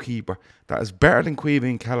goalkeeper that is better than Queevy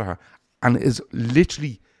and Kelleher and is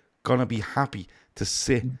literally going to be happy to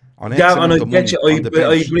sit on and I get you. I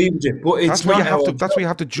agree with you, but it's not our job. That's where you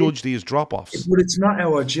have to judge these drop-offs. But it's not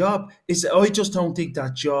our job. I just don't think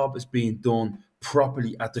that job is being done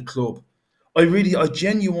properly at the club. I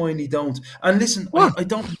genuinely don't. And listen, I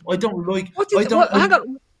don't like. Hang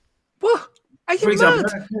on. What? For example,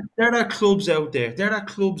 there are clubs out there. There are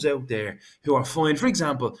clubs out there who are fine. For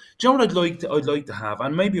example, do you know what I'd like to have,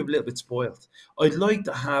 and maybe I'm a little bit spoiled. I'd like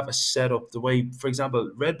to have a setup the way, for example,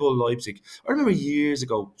 Red Bull Leipzig. I remember years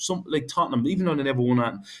ago, some like Tottenham, even though they never won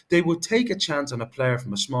that, they would take a chance on a player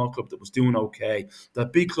from a small club that was doing okay.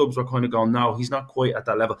 That big clubs were kind of going, no, he's not quite at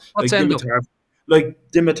that level. What's Endo? Like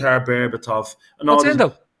Dimitar Berbatov and all. What's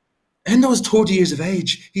Endo? Endo's 30 years of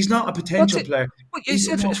age. He's not a potential player. He's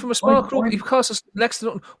from a small club. He costs us next to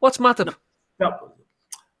nothing. What's Matip?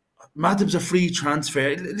 Matip's a free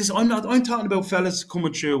transfer. Listen, I'm talking about fellas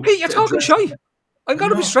coming through. Hey, you're talking shy. I'm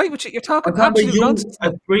going to be straight with you. You're talking absolute nonsense.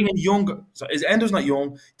 Bringing younger. So Endo's not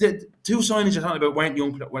young. The two signings you're talking about weren't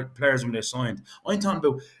young players when they're signed. I'm talking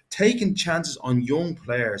about taking chances on young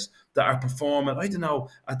players that are performing, I don't know,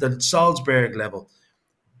 at the Salzburg level.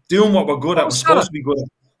 Doing what we're good at. We're supposed to be good at.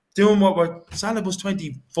 Doing what Salah was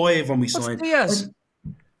 25 when we signed. Diaz?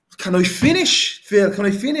 Can I finish, Phil? Can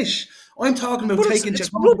I finish? I'm talking about taking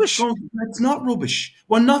it's rubbish. It's not rubbish.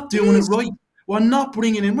 We're not doing it right. We're not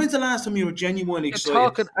bringing in. When's the last time you were genuinely excited?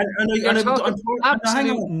 You're talking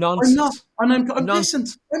absolute nonsense. Listen,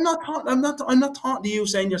 I'm not talking to you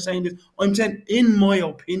saying you're saying this. I'm saying, in my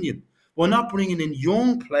opinion, we're not bringing in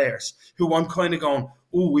young players who I'm kind of going,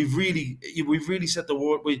 oh, we've really set the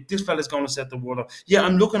world. This fella's going to set the world up. Yeah,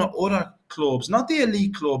 I'm looking at other clubs, not the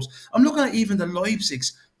elite clubs. I'm looking at even the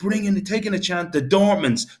Leipzigs taking a chance. The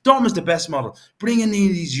Dortmund's the best model. Bringing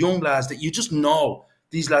in these young lads that you just know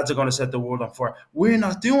these lads are going to set the world on fire. We're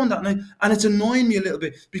not doing that now, and it's annoying me a little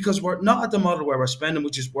bit because we're not at the model where we're spending,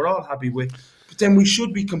 which is we're all happy with. But then we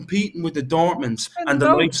should be competing with the Dortmunds and the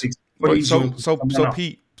Leipzigs.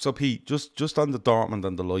 So Pete, just on the Dortmund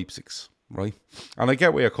and the Leipzigs, right? And I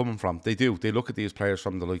get where you're coming from. They do. They look at these players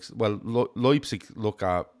from the likes. Well, Leipzig look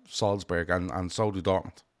at Salzburg and so do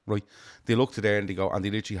Dortmund, right? They look to there and they go, and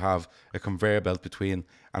they literally have a conveyor belt between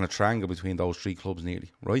and a triangle between those three clubs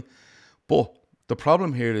nearly, right? But the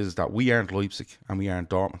problem here is that we aren't Leipzig and we aren't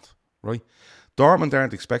Dortmund, right? Dortmund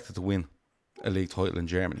aren't expected to win a league title in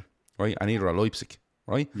Germany, right? And neither are Leipzig,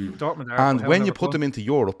 right? Dortmund are. And when you put them into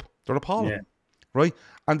Europe, they're appalling, right?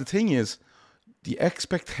 And the thing is, the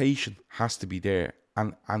expectation has to be there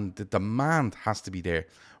and the demand has to be there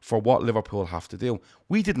for what Liverpool have to do.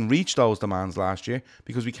 We didn't reach those demands last year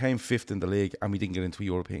because we came fifth in the league and we didn't get into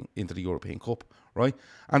the European Cup, right?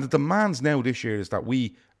 And the demands now this year is that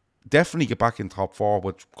we definitely get back in top four,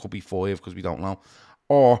 which could be 5 because we don't know,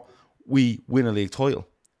 or we win a league title.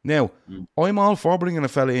 Now, I'm all for bringing a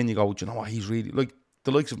fella in. You go, do you know what? He's really like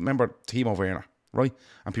the likes of, remember Timo Werner, right?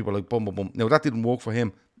 And people are like, boom, boom, boom. Now, that didn't work for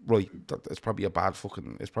him, right? It's probably a bad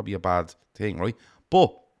thing, right?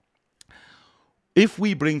 But if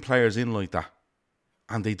we bring players in like that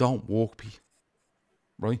and they don't work, Pete,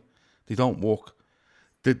 right? They don't work.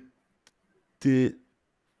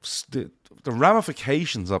 The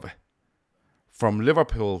ramifications of it from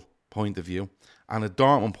Liverpool point of view and a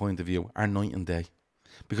Dortmund point of view are night and day.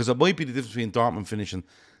 Because it might be the difference between Dortmund finishing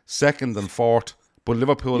 2nd and 4th, but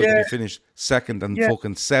Liverpool can be finished 2nd and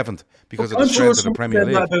fucking 7th because of the strength of the Premier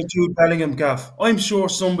League. About Jude Bellingham, Gaff. I'm sure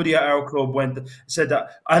somebody at our club said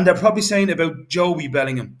that, and they're probably saying about Joby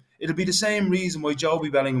Bellingham. It'll be the same reason why Joby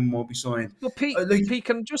Bellingham won't be signed. Well, Pete,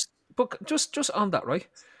 can just on that, right?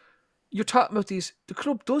 You're talking about these. The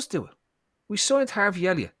club does do it. We signed Harvey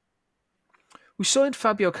Elliott. We signed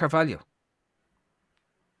Fabio Carvalho.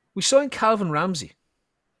 We signed Calvin Ramsey.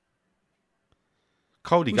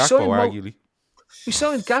 Cody Gakpo, arguably. We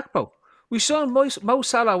signed Gakpo. We signed Mo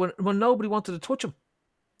Salah when nobody wanted to touch him.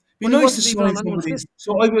 Be nice to sign somebody.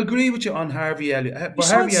 So I would agree with you on Harvey Elliott. But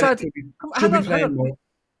Harvey Elliott should be playing more.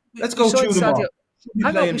 Let's go through them all.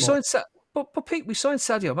 But Pete, we signed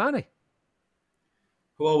Sadio Mane.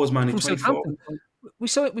 Who always Mane? 24. We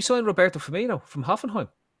signed Roberto Firmino from Hoffenheim.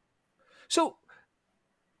 So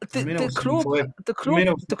the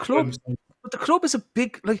club is a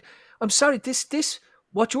big, like, I'm sorry, this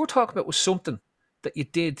what you're talking about was something that you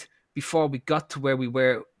did before we got to where we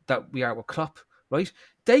were, that we are with Klopp, right?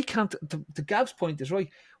 They can't, the Gav's point is right.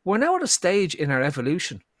 We're now at a stage in our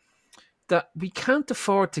evolution that we can't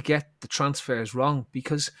afford to get the transfers wrong,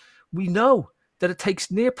 because we know that it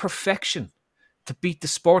takes near perfection to beat the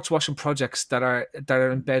sports washing projects that are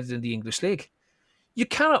embedded in the English league. You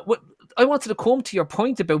cannot. I wanted to come to your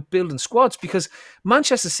point about building squads, because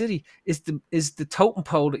Manchester City is the totem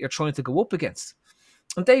pole that you're trying to go up against,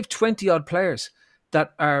 and they've 20 odd players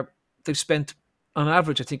that they've spent on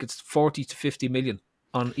average, I think it's 40 to 50 million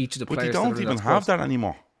on each of the players. But they don't even have that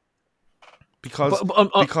anymore, because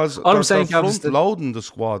they're front loading the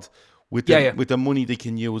squad with the money they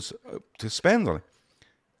can use to spend on it.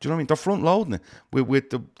 Do you know what I mean? They're front loading it with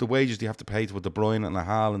the wages they have to pay to De Bruyne and a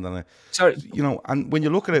Haaland and and when you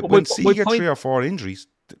look at it, when City get 3 or 4 injuries,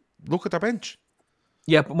 look at their bench.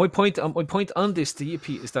 Yeah, but my point on this to you,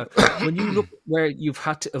 Pete, is that when you look where you've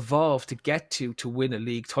had to evolve to get to win a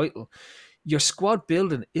league title, your squad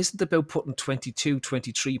building isn't about putting 22,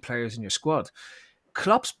 23 players in your squad.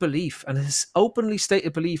 Klopp's belief, and his openly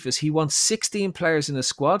stated belief, is he wants 16 players in his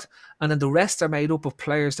squad, and then the rest are made up of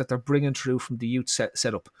players that they're bringing through from the youth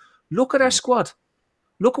setup. Look at our squad.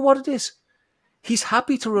 Look at what it is. He's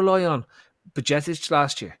happy to rely on Bajcetic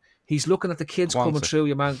last year. He's looking at the kids coming through.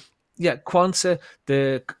 Your man, Quansah,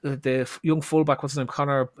 the young fullback. What's his name?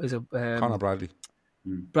 Connor Bradley.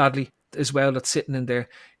 Bradley as well. That's sitting in there.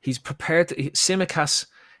 He's prepared. Tsimikas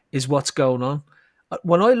is what's going on.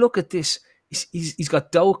 When I look at this, he's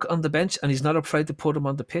got Doak on the bench, and he's not afraid to put him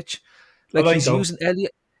on the pitch. Like he's using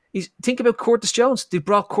Elliott. Think about Curtis Jones. They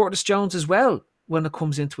brought Curtis Jones as well when it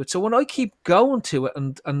comes into it. So when I keep going to it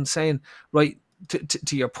and saying, right,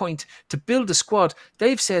 to your point, to build a squad,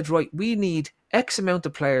 they've said, right, we need X amount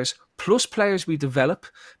of players plus players we develop,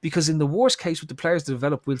 because in the worst case with the players to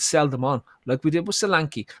develop, we'll sell them on, like we did with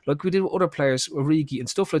Solanke, like we did with other players, Origi and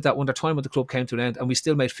stuff like that, when their time with the club came to an end, and we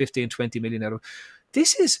still made 15, 20 million out of it.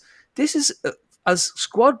 This is as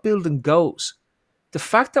squad building goes, the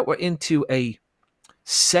fact that we're into a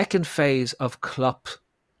second phase of Klopp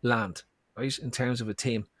land, right, in terms of a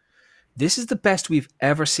team, this is the best we've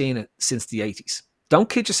ever seen it since the 80s. Don't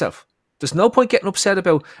kid yourself. There's no point getting upset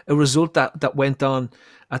about a result that went on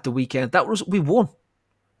at the weekend. That was, we won.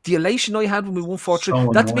 The elation I had when we won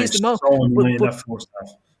 4-3. That to me is the most.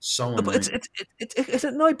 It's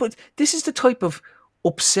annoying, but this is the type of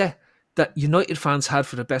upset that United fans had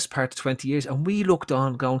for the best part of 20 years, and we looked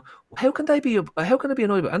on going, how can they be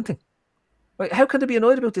annoyed about anything? Right? How can they be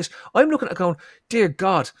annoyed about this? I'm looking at it going, dear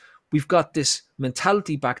God, we've got this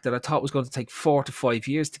mentality back that I thought was going to take 4 to 5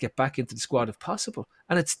 years to get back into the squad if possible,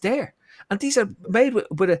 and it's there. And these are made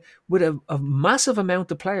with a massive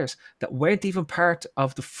amount of players that weren't even part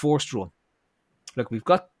of the first run. Like we've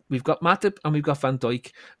got Matip, and we've got Van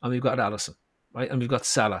Dijk, and we've got Alisson, right, and we've got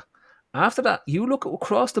Salah. After that, you look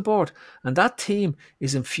across the board, and that team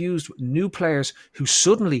is infused with new players who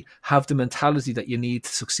suddenly have the mentality that you need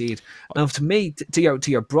to succeed. And to me, to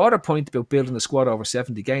your broader point about building a squad over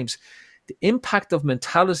 70 games, the impact of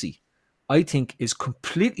mentality, I think, is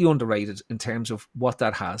completely underrated in terms of what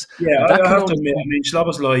that has. Yeah, I have to admit, I mean,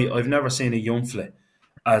 Szoboszlai, I've never seen a young fella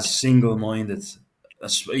as single-minded.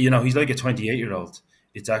 He's like a 28-year-old.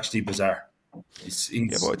 It's actually bizarre.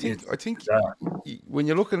 But I think when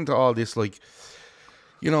you're looking into all this, like,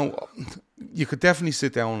 you could definitely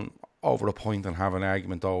sit down over a point and have an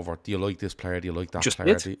argument over, do you like this player, do you like that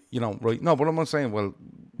player? Right? No, but I'm not saying, well,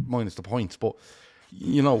 minus the points, but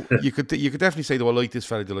you could definitely say, do I like this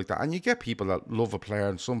fella, do you like that? And you get people that love a player,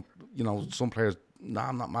 and some players,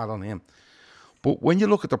 I'm not mad on him. But when you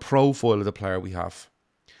look at the profile of the player we have,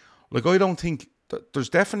 like, I don't think there's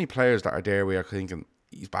definitely players that are there where you're thinking,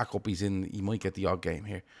 he's back up, he might get the odd game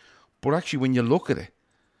here. But actually, when you look at it,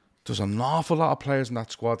 there's an awful lot of players in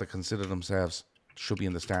that squad that consider themselves should be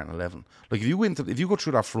in the starting 11. Like, if you go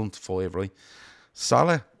through that front five, right?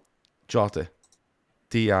 Salah, Jota,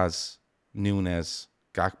 Diaz, Nunez,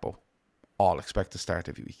 Gakpo, all expect to start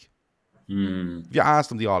every week. If you ask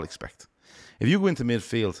them, they all expect. If you go into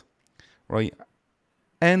midfield, right?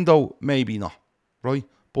 Endo, maybe not, right?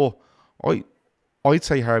 But I'd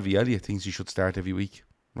say Harvey Elliott thinks he should start every week,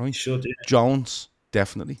 right? He should, yeah. Jones,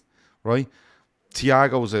 definitely, right?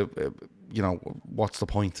 Thiago's what's the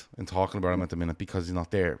point in talking about him at the minute because he's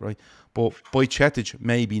not there, right? But Bajcetic,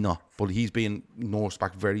 maybe not, but he's being nursed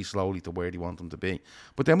back very slowly to where they want him to be.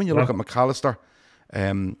 But then when you look at McAllister,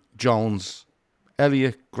 Jones,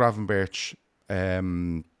 Elliott, Gravenberch,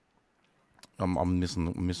 I'm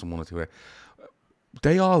missing one or two here.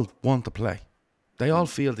 They all want to play. They all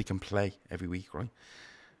feel they can play every week, right?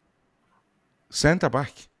 Centre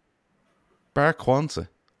back, bar Quansah,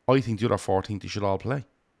 I think the other 14 they should all play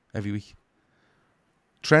every week.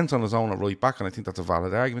 Trent on his own at right back, and I think that's a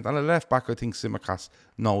valid argument. And at left back, I think Tsimikas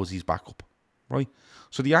knows he's back up, right?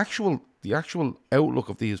 So the actual outlook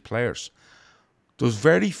of these players, there's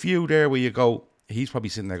very few there where you go, he's probably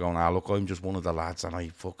sitting there going, look, I'm just one of the lads and I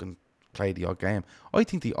fucking play the odd game. I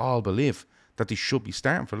think they all believe that they should be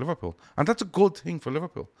starting for Liverpool. And that's a good thing for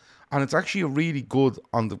Liverpool. And it's actually a really good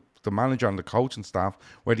on the manager and the coaching staff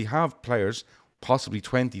where they have players, possibly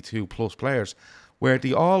 22 plus players, where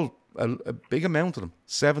they all, a big amount of them,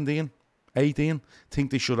 17, 18,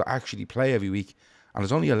 think they should actually play every week. And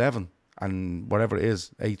there's only 11 and whatever it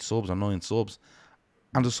is, 8 subs or 9 subs.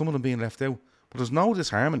 And there's some of them being left out. But there's no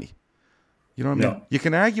disharmony. You know what I mean? You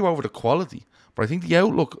can argue over the quality, but I think the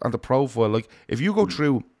outlook and the profile, like if you go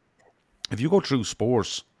through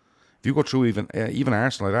Spurs, if you go through even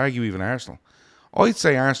Arsenal, I'd argue even Arsenal. I'd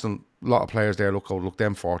say Arsenal, a lot of players there look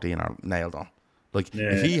them 14 are nailed on. Like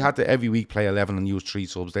if he had to every week play 11 and use 3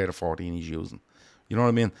 subs, they're the 14 he's using. You know what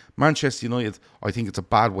I mean? Manchester United, I think it's a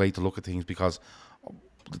bad way to look at things because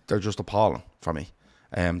they're just appalling for me.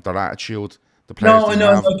 Their attitude, the players. I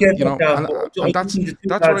get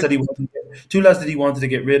two lads that he wanted to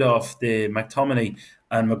get rid of, the McTominay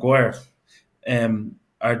and Maguire.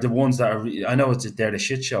 are the ones that are. I know they're the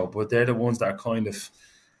shit show, but they're the ones that are kind of,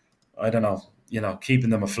 I don't know, keeping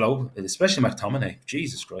them afloat. Especially McTominay.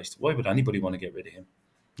 Jesus Christ, why would anybody want to get rid of him?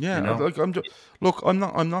 Yeah,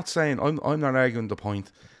 I'm not saying I'm not arguing the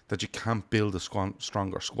point that you can't build a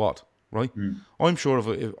stronger squad, right? I'm sure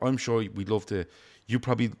we'd love to. You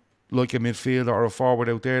probably like a midfielder or a forward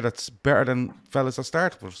out there that's better than fellas that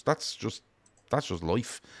start. But that's just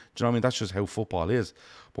life. Do you know what I mean? That's just how football is.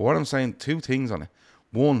 But what I'm saying, two things on it.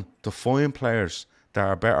 One, to find players that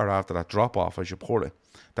are better after that drop off, as you put it,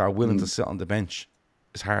 that are willing to sit on the bench,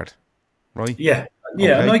 is hard, right? Yeah,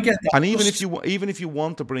 okay? And I get that. And even if you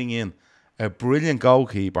want to bring in a brilliant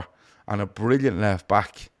goalkeeper and a brilliant left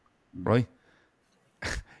back, right?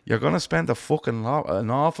 You're gonna spend an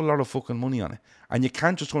awful lot of fucking money on it, and you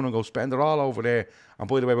can't just run and go spend it all over there. And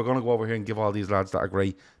by the way, we're gonna go over here and give all these lads that are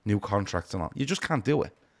great new contracts and all. You just can't do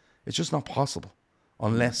it. It's just not possible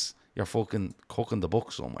unless you're fucking cooking the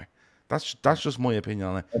books somewhere. That's just my opinion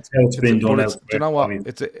on it. That's how it's been done. Do you know what?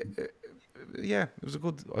 It was a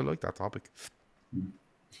good. I like that topic.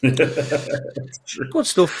 Good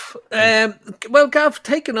stuff. Well, Gav,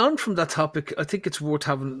 taking on from that topic, I think it's worth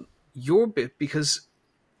having your bit, because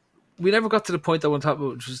we never got to the point I want to talk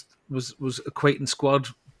about, which was equating squad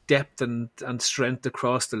depth and strength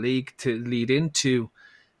across the league to lead into,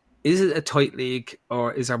 is it a tight league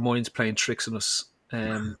or is our minds playing tricks on us,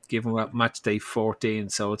 given we're at match day 14?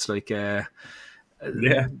 So it's like,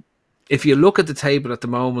 if you look at the table at the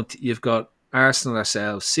moment, you've got Arsenal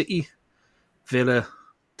ourselves, City, Villa,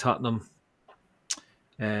 Tottenham,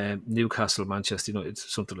 Newcastle, Manchester United,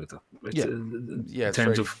 something like that.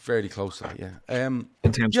 It's fairly close to that, yeah.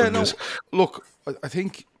 In terms of news. Look, I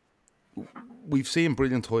think we've seen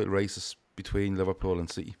brilliant title races between Liverpool and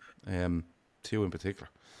City, two in particular,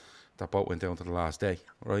 that both went down to the last day,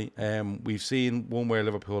 right? We've seen one where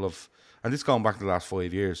Liverpool have, and this going back to the last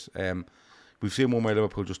 5 years, we've seen one where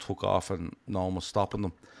Liverpool just took off and no one was stopping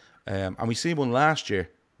them. And we seen one last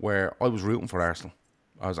year where I was rooting for Arsenal.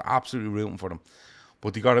 I was absolutely rooting for them.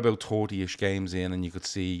 But they got about 30-ish games in, and you could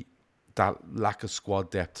see that lack of squad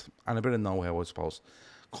depth and a bit of know-how, I suppose,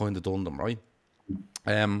 kind of done them, right?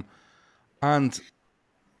 And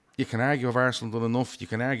you can argue if Arsenal done enough. You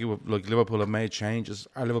can argue if, like, Liverpool have made changes.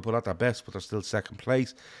 Are Liverpool at their best, but they're still second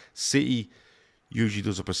place? City usually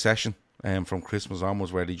does a procession from Christmas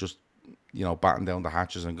onwards where they just, batten down the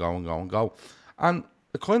hatches and go and go and go. And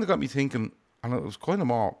it kind of got me thinking, and it was kind of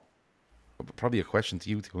more, probably a question to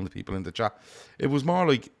you, to one of the people in the chat. It was more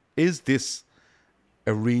like, is this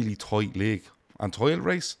a really tight league and title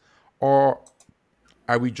race, or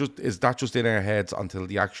is that just in our heads until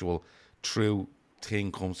the actual true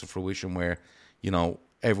thing comes to fruition, where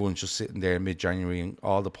everyone's just sitting there mid-January and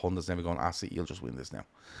all the pundits never going, City, you'll just win this now,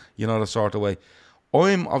 the sort of way.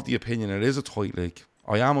 I'm of the opinion it is a tight league.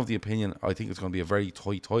 I am of the opinion I think it's going to be a very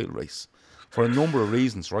tight title race for a number of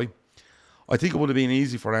reasons, right? I think it would have been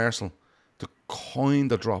easy for Arsenal to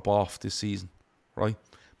kind of drop off this season, right?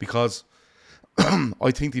 Because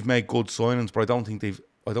I think they've made good signings, but I don't think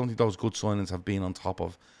those good signings have been on top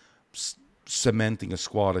of cementing a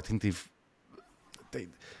squad. I think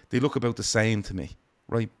they look about the same to me,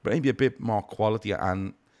 right? Maybe a bit more quality,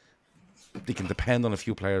 and they can depend on a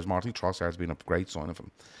few players more. I think Trossard's been a great signing for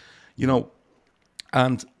them,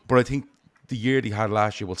 but I think the year they had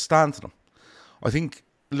last year will stand to them. I think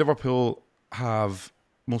Liverpool have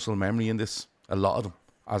muscle memory in this, a lot of them,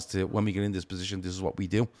 as to when we get in this position, this is what we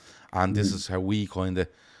do, and this is how we kind of,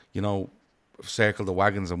 circle the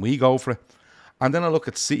wagons and we go for it. And then I look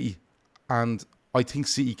at City, and I think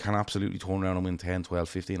City can absolutely turn around and win 10, 12,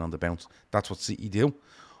 15 on the bounce. That's what City do.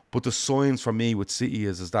 But the signs for me with City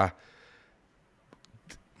is that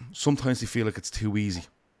sometimes they feel like it's too easy.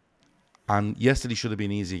 And yesterday should have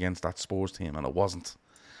been easy against that Spurs team, and it wasn't.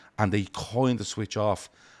 And they kind of switch off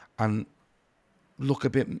and look a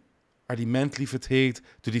bit, are they mentally fatigued?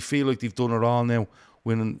 Do they feel like they've done it all now,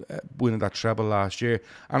 winning that treble last year?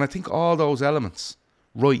 And I think all those elements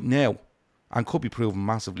right now, and could be proven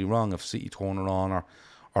massively wrong if City turn it on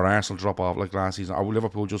or Arsenal drop off like last season, or will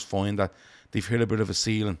Liverpool just find that they've hit a bit of a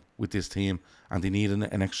ceiling with this team and they need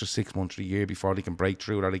an extra 6 months to a year before they can break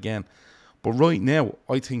through that again. But right now,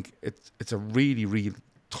 I think it's a really, really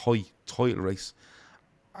tight title race.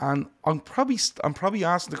 And I'm probably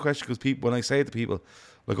asking the question because people, when I say it to people,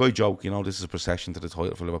 like I joke, this is a procession to the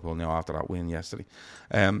title for Liverpool now after that win yesterday.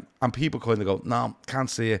 And people kind of go, no, can't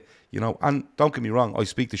say it, And don't get me wrong, I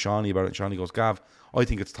speak to Shawnee about it, and Shawnee goes, Gav, I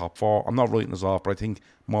think it's top 4. I'm not writing us off, but I think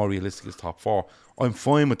more realistic is top 4. I'm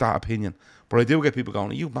fine with that opinion. But I do get people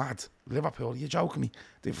going, are you mad? Liverpool, are you joking me?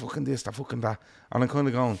 They're fucking this, they're fucking that. And I'm kind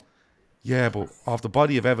of going, yeah, but off the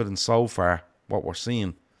body of evidence so far, what we're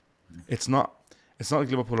seeing, it's not like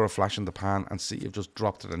Liverpool are a flash in the pan and City have just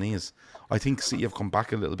dropped to their knees. I think City have come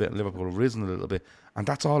back a little bit and Liverpool have risen a little bit, and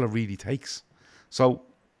that's all it really takes. So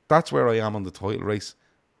that's where I am on the title race.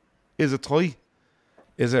 Is it tie?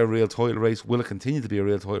 Is it a real title race? Will it continue to be a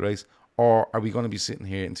real title race? Or are we going to be sitting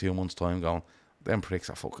here in 2 months' time going, them pricks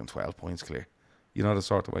are fucking 12 points clear? You know, the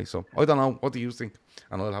sort of way. So I don't know. What do you think?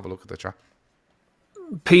 And I'll have a look at the chat.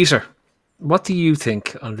 Peter, what do you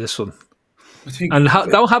think on this one? And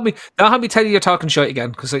don't have me tell you you're talking shit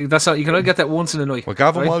again, because that's not, you can only get that once in a night. Well,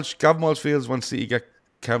 Gavin Walsh feels when City get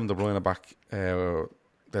Kevin De Bruyne back, they'll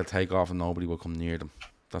take off and nobody will come near them.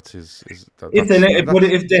 That's his. If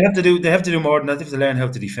they have to do more than that. They have to learn how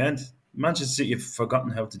to defend. Manchester City have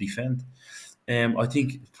forgotten how to defend. I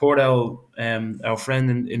think Portal, our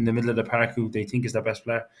friend in the middle of the park, who they think is their best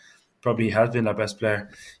player, probably has been their best player.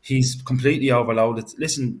 He's completely overloaded.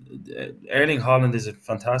 Listen, Erling Haaland is a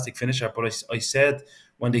fantastic finisher, but I said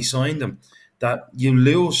when they signed him that you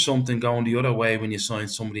lose something going the other way when you sign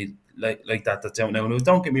somebody like that that's out now. And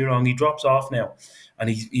don't get me wrong, he drops off now, and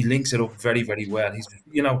he links it up very, very well. He's,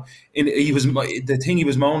 you know, the thing he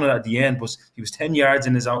was moaning at the end was he was 10 yards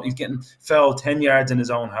in his own. He's getting fouled 10 yards in his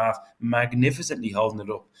own half, magnificently holding it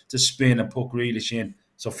up to spin and put Grealish in.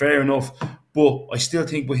 So fair enough, but I still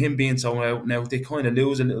think with him being so out now, they kind of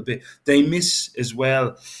lose a little bit. They miss as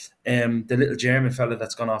well the little German fella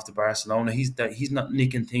that's gone off to Barcelona. He's not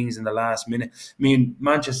nicking things in the last minute. I mean,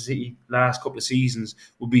 Manchester City last couple of seasons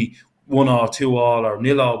would be 1-1, 2-2, or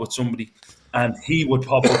 0-0 with somebody, and he would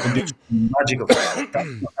pop up and do something magical.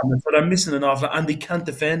 So they're missing an awful lot, and they can't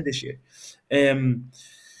defend this year.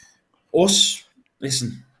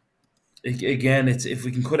 Listen. Again, it's if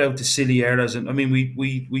we can cut out the silly errors, and I mean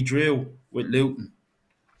we drew with Luton.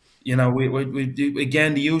 You know, we do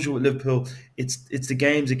again the usual with Liverpool. It's the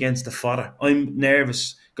games against the fodder. I'm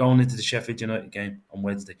nervous going into the Sheffield United game on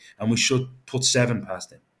Wednesday, and we should put 7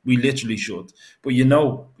 past them. We literally should. But you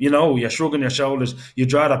know, you're shrugging your shoulders.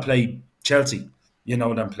 You'd rather play Chelsea,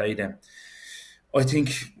 than play them. I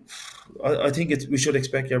think we should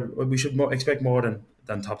expect more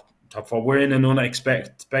than top 4. We're in an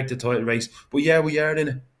unexpected title race, but yeah, we are in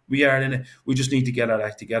it. We just need to get our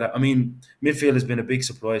act together. I mean, midfield has been a big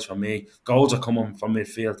surprise for me. Goals are coming from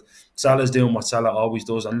midfield. Salah's doing what Salah always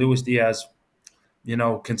does, and Luis Diaz,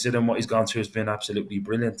 considering what he's gone through, has been absolutely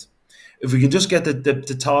brilliant. If we can just get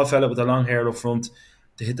the tall fella with the long hair up front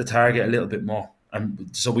to hit the target a little bit more, and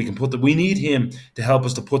so we can we need him to help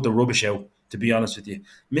us to put the rubbish out. To be honest with you,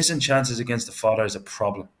 missing chances against the fodder is a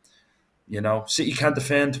problem. City can't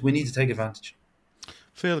defend. We need to take advantage.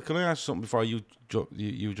 Phil, can I ask something before you jump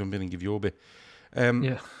in and give your bit?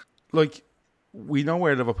 Yeah. Like, we know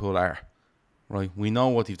where Liverpool are, right? We know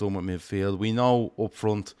what they've done with midfield. We know up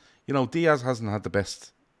front. Diaz hasn't had the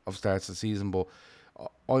best of starts of the season, but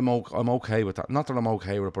I'm okay with that. Not that I'm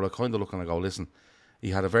okay with it, but I kind of look and I go, listen, he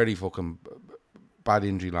had a very fucking bad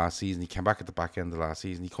injury last season. He came back at the back end of last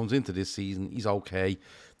season. He comes into this season. He's okay.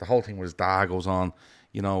 The whole thing with his dad goes on.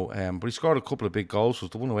 But he scored a couple of big goals. So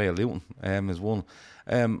the one away at Luton is one.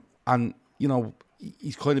 And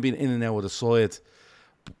he's kind of been in and out of the side.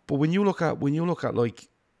 But when you look at like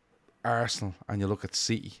Arsenal and you look at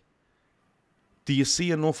City, do you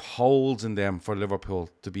see enough holes in them for Liverpool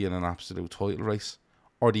to be in an absolute title race,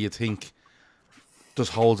 or do you think there's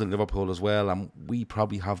holes in Liverpool as well, and we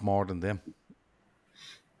probably have more than them?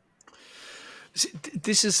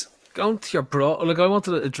 This is going to your broad. Like, I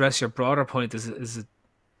wanted to address your broader point. Is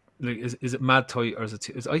it mad tight, or is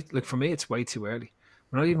it? For me, it's way too early.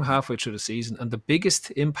 We're not even halfway through the season, and the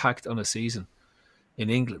biggest impact on a season in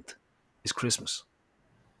England is Christmas.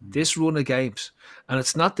 This run of games, and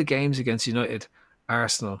it's not the games against United,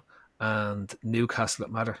 Arsenal, and Newcastle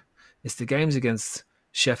that matter. It's the games against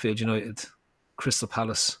Sheffield United, Crystal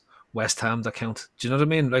Palace, West Ham that count. Do you know what I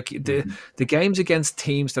mean? Like the games against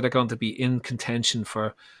teams that are going to be in contention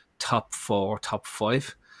for top 4, top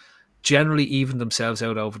 5, generally even themselves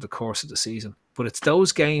out over the course of the season. But it's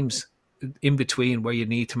those games in between where you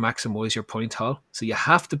need to maximise your point haul. So you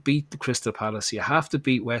have to beat the Crystal Palace, you have to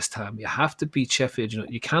beat West Ham, you have to beat Sheffield.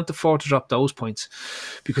 You can't afford to drop those points,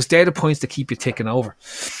 because they're the points that keep you ticking over.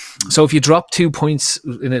 So if you drop 2 points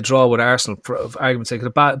in a draw with Arsenal, for argument's sake,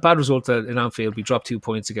 a bad result in Anfield, we drop 2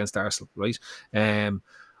 points against Arsenal, right?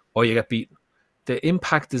 Or you get beaten. The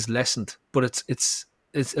impact is lessened, but it's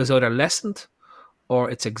either lessened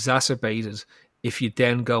or it's exacerbated if you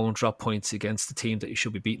then go and drop points against the team that you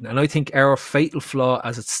should be beating. And I think our fatal flaw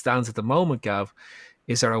as it stands at the moment, Gav,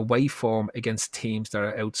 is our away form against teams that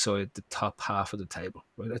are outside the top half of the table.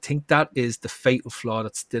 Right? I think that is the fatal flaw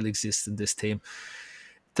that still exists in this team.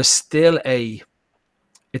 There's still a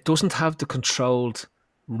it doesn't have the controlled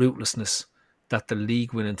ruthlessness that the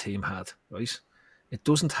league winning team had, right? It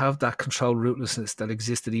doesn't have that controlled ruthlessness that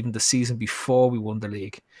existed even the season before we won the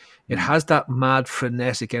league. It has that mad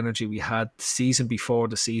frenetic energy we had the season before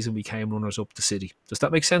the season we came runners up the City. Does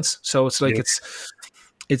that make sense? So it's like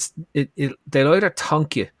they'll either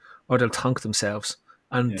tonk you or they'll tonk themselves.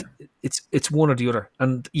 And it's one or the other.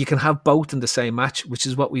 And you can have both in the same match, which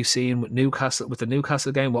is what we've seen with Newcastle, with the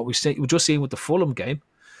Newcastle game, what we've just seen with the Fulham game.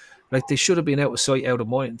 Like, they should have been out of sight, out of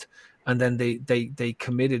mind. And then they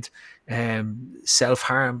committed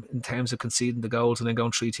self-harm in terms of conceding the goals and then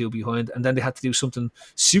going 3-2 behind. And then they had to do something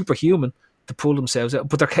superhuman to pull themselves out.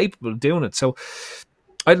 But they're capable of doing it. So,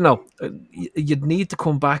 I don't know. You'd need to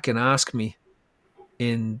come back and ask me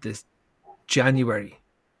in the January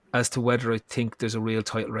as to whether I think there's a real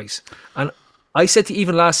title race. And I said to you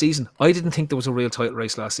even last season, I didn't think there was a real title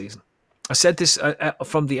race last season. I said this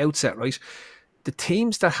from the outset, right? The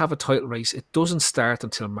teams that have a title race, it doesn't start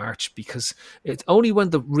until March, because it's only when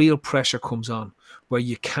the real pressure comes on where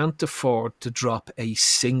you can't afford to drop a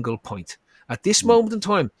single point. At this moment in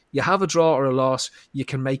time, you have a draw or a loss, you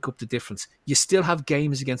can make up the difference. You still have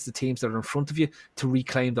games against the teams that are in front of you to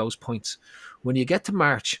reclaim those points. When you get to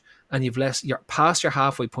March and you're past your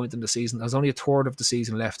halfway point in the season, there's only a third of the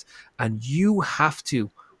season left, and you have to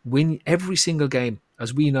win every single game,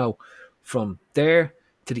 as we know, from there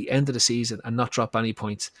to the end of the season and not drop any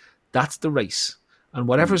points. That's the race. And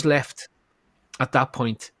whatever's left at that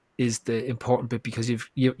point is the important bit, because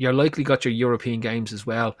you're likely got your European games as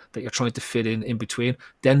well that you're trying to fit in between.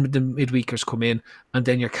 Then the midweekers come in, and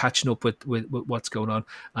then you're catching up with what's going on.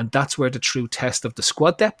 And that's where the true test of the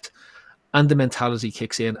squad depth and the mentality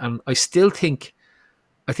kicks in. And I still think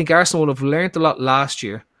Arsenal will have learned a lot last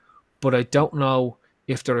year, but I don't know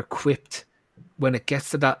if they're equipped when it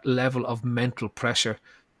gets to that level of mental pressure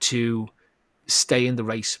to stay in the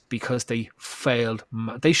race, because they failed.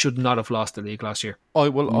 They should not have lost the league last year.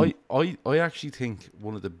 I actually think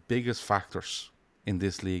one of the biggest factors in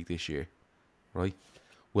this league this year, right,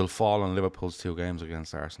 will fall on Liverpool's 2 games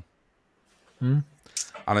against Arsenal. And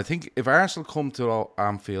I think if Arsenal come to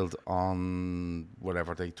Anfield on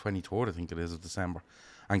whatever day, 23rd, I think it is, of December,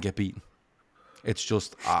 and get beaten, it's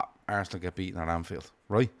just Arsenal get beaten at Anfield,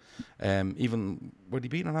 right? Even were they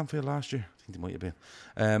beaten at Anfield last year? I think they might have been.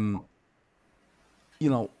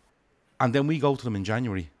 And then we go to them in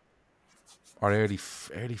January or early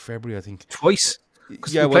February, I think. Twice.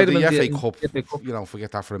 Yeah, well, the FA Cup,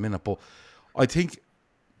 forget that for a minute. But I think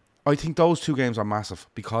those 2 games are massive,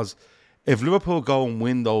 because if Liverpool go and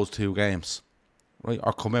win those 2 games, right,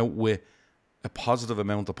 or come out with a positive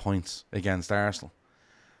amount of points against Arsenal,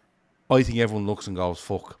 I think everyone looks and goes,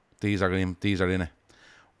 fuck, these are in it.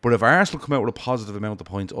 But if Arsenal come out with a positive amount of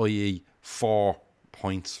points, i.e. 4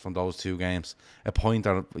 points from those 2 games, a point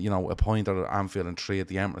at Anfield and 3 at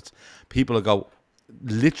the Emirates, people will go,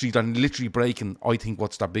 literally breaking, I think,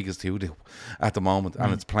 what's their biggest to-do at the moment,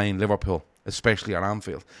 and it's playing Liverpool, especially at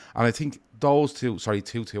Anfield. And I think those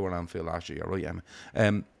 2-2 at Anfield last year, you're right, Emma.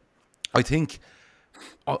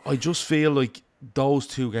 I just feel like those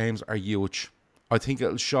 2 games are huge. I think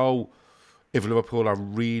it'll show if Liverpool are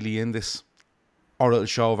really in this, or it'll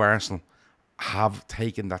show if Arsenal have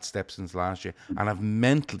taken that step since last year and have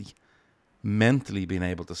mentally been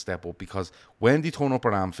able to step up. Because when they turn up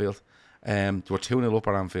at Anfield, they were 2-0 up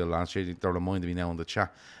at Anfield last year, they're reminding me now in the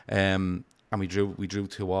chat, and we drew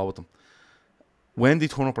 2-2 with them. When they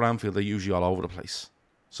turn up at Anfield, they're usually all over the place.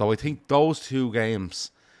 So I think those 2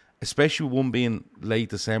 games, especially one being late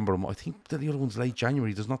December, I think the other one's late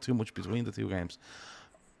January, there's not too much between the 2 games,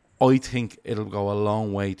 I think it'll go a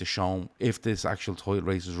long way to show them if this actual title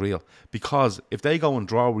race is real. Because if they go and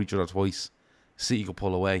draw with each other twice, City could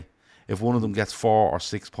pull away. If one of them gets 4 or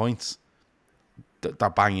 6 points,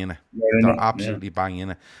 they're banging it. They're absolutely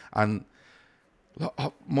banging it. And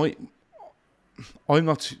I'm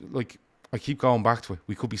not, like, I keep going back to it.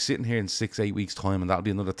 We could be sitting here in 6-8 weeks' time, and that'll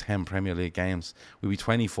be another 10 Premier League games. We'll be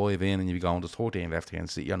 25 in, and you'll be going, there's 13 left here, and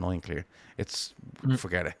City are 9 clear.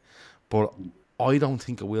 Forget it. But I don't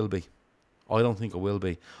think it will be. I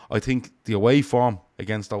think the away form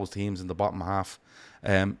against those teams in the bottom half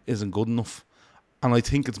isn't good enough. And I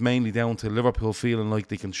think it's mainly down to Liverpool feeling like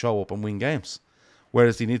they can show up and win games,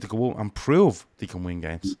 whereas they need to go out and prove they can win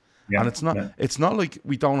games. Yeah, and it's not like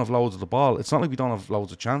we don't have loads of the ball. It's not like we don't have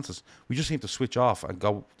loads of chances. We just need to switch off and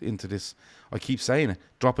go into this, I keep saying it,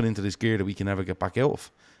 dropping into this gear that we can never get back out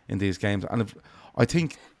of in these games. And I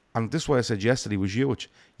think, and this is why I said yesterday was huge.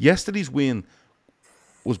 Yesterday's win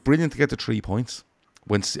was brilliant to get the 3 points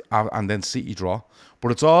and then City draw.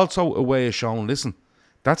 But it's also a way of showing, listen,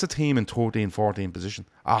 that's a team in 13, 14 position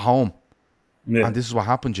at home. and this is what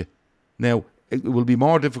happened to you. Now, it will be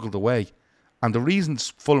more difficult away. And the reason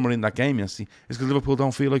Fulham are in that game yesterday is because Liverpool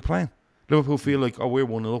don't feel like playing. Liverpool feel like, oh, we're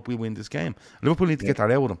 1-0 up, we win this game. Liverpool need to get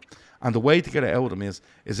that out of them. And the way to get it out of them is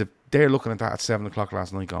if they're looking at that at 7 o'clock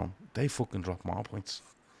last night going, they fucking dropped more points.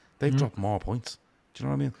 They've dropped more points. Do you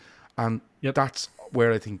know what I mean? And that's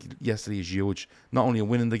where I think yesterday is huge. Not only in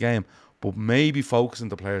winning the game, but maybe focusing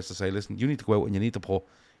the players to say, listen, you need to go out and you need to put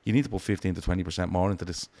 15 to 20% more into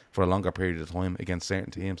this for a longer period of time against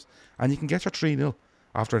certain teams. And you can get your 3-0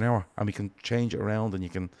 after an hour, and we can change it around and you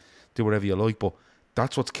can do whatever you like. But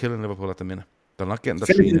that's what's killing Liverpool at the minute. They're not getting the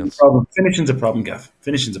 3-0. Finishing's a problem, Gav.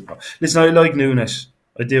 Finishing's a problem. Listen, I like Núñez.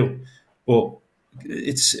 I do. But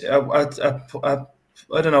it's...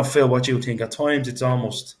 I don't know, Phil, what you think. At times, it's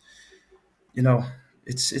almost...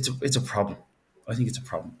 it's a problem. I think it's a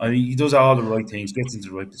problem. I mean, he does all the right things, gets into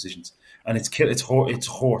the right positions, and it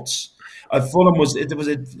hurts. Fulham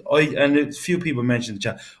and a few people mentioned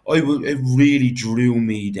in the chat. It really drew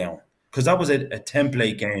me down because that was a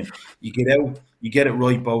template game. You get out, you get it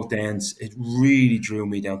right both ends. It really drew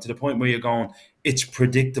me down to the point where you're going, it's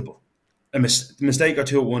predictable. A mistake or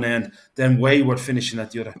two at one end, then wayward finishing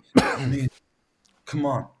at the other. I mean, come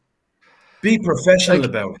on, be professional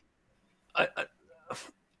about it.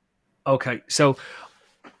 Okay, so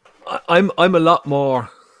I'm a lot more.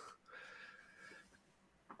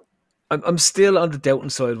 I'm still on the doubting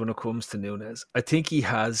side when it comes to Núñez. I think he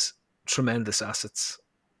has tremendous assets.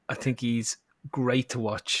 I think he's great to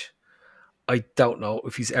watch. I don't know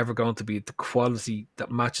if he's ever going to be the quality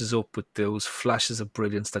that matches up with those flashes of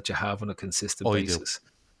brilliance that you have on a consistent basis.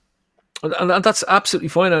 And that's absolutely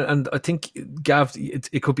fine. And I think, Gav,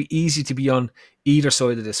 it could be easy to be on either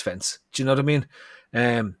side of this fence. Do you know what I mean?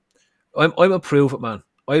 I'm a prove it man.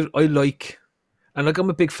 I'm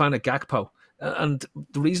a big fan of Gakpo. And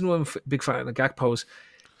the reason why I'm a big fan of Gakpo is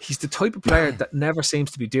he's the type of player that never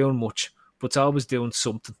seems to be doing much, but's always doing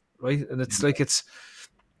something, right? And it's like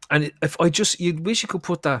you'd wish you could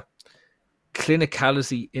put that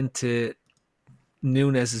clinicality into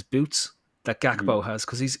Núñez's boots that Gakpo has,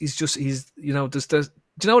 because he's do you know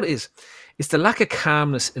what it is? It's the lack of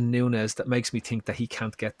calmness in Núñez that makes me think that he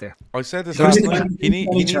can't get there. I said this last night. He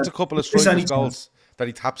needs a couple of striker's goals that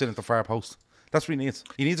he taps in at the far post. That's what he needs.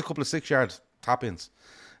 He needs a couple of 6-yard tap-ins.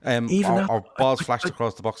 Or balls flashed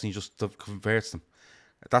across the box and he just converts them.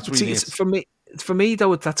 That's what he needs. For me,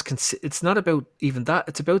 though, it's not about even that.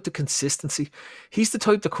 It's about the consistency. He's the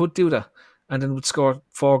type that could do that and then would score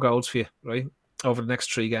 4 goals for you, right, over the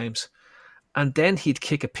next 3 games. And then he'd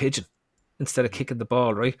kick a pigeon instead of kicking the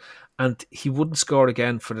ball, right? And he wouldn't score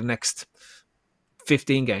again for the next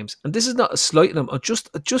 15 games. And this is not a slight on him. Just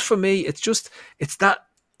for me, it's that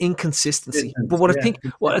inconsistency. But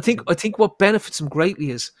I think what benefits him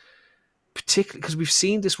greatly is, particularly because we've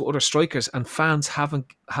seen this with other strikers and fans haven't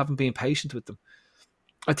been patient with them.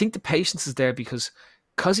 I think the patience is there because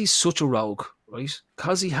he's such a rogue, right?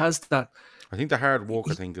 Because he has that. I think the hard work.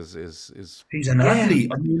 I think is he's an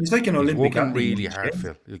athlete. I mean, he's like an Olympic athlete. Really hard,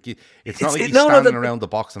 Phil. It's not like he's standing around the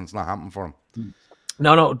box and it's not happening for him.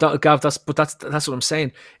 No, Gav. That's what I'm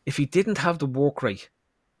saying. If he didn't have the work rate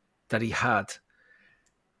that he had.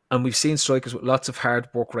 And we've seen strikers with lots of hard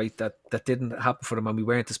work rate that didn't happen for them, and we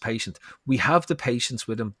weren't as patient. We have the patience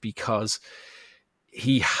with him because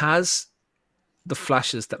he has the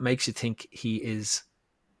flashes that makes you think he is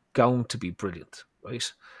going to be brilliant,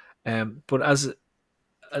 right? But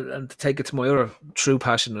and to take it to my other true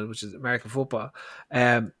passion, which is American football,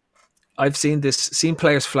 I've seen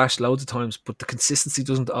players flash loads of times, but the consistency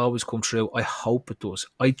doesn't always come true. I hope it does.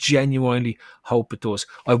 I genuinely hope it does.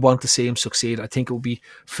 I want to see him succeed. I think it would be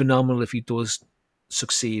phenomenal if he does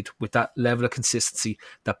succeed with that level of consistency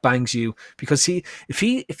that bangs you. Because if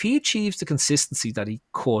he achieves the consistency that he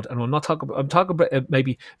could, and I'm talking about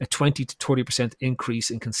maybe a 20 to 30%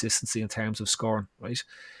 increase in consistency in terms of scoring, right?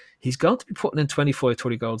 He's going to be putting in 25,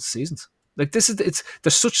 30 goals a season. Like there's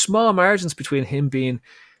such small margins between him being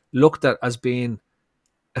looked at as being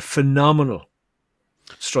a phenomenal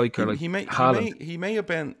striker. He may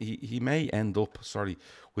end up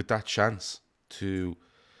with that chance to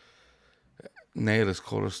nail his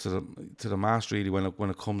colours to the mast really when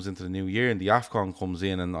it comes into the new year and the AFCON comes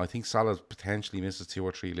in, and I think Salah potentially misses 2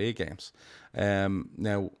 or 3 league games.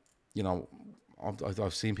 Now, you know,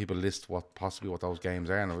 I've seen people list what those games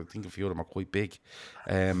are, and I think a few of them are quite big.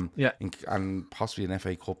 And possibly the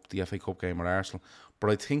FA Cup game with Arsenal. But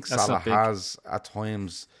I think Salah has at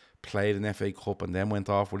times played an FA Cup and then went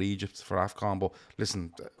off with Egypt for AFCON. But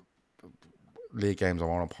listen, league games are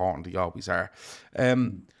more important. They always are.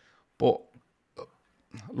 But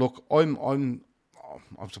look, I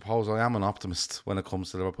suppose I am an optimist when it comes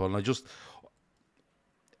to Liverpool, and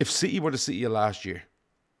if City were the City of last year,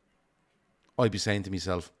 I'd be saying to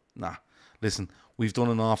myself, nah, listen, we've done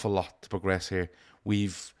an awful lot to progress here.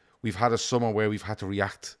 We've had a summer where we've had to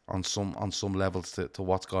react on some levels to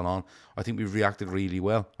what's gone on. I think we've reacted really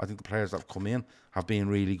well. I think the players that have come in have been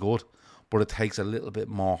really good, but it takes a little bit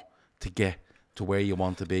more to get to where you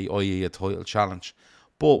want to be, i.e. a title challenge.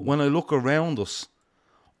 But when I look around us,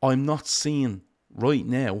 I'm not seeing right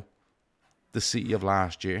now the City of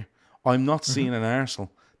last year. I'm not seeing an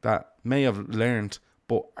Arsenal that may have learned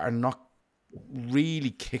but are not really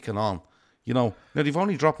kicking on. You know, now they've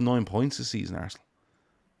only dropped 9 points this season, Arsenal,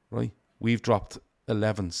 right? We've dropped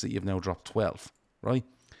 11, City have now dropped 12, right?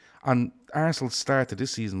 And Arsenal's start to this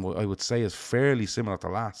season, I would say, is fairly similar to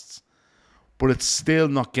last's, but it's still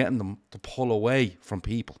not getting them to pull away from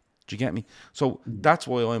people. Do you get me? So that's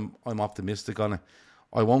why I'm optimistic on it.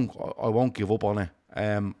 I won't give up on it.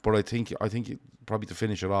 But I think probably to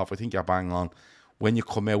finish it off, I think you're bang on. When you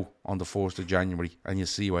come out on the 1st of January and you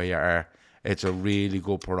see where you are, it's a really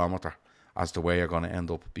good parameter as to where you're going to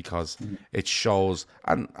end up, because it shows,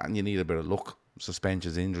 and you need a bit of luck,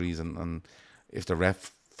 suspensions, injuries, and if the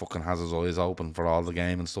ref fucking has his eyes open for all the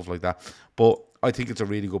game and stuff like that. But I think it's a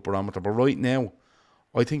really good parameter. But right now,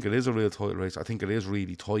 I think it is a real title race. I think it is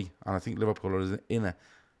really tight, and I think Liverpool are in it,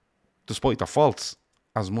 despite their faults,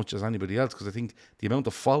 as much as anybody else, because I think the amount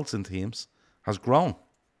of faults in teams has grown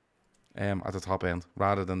at the top end,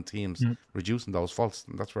 rather than teams reducing those faults.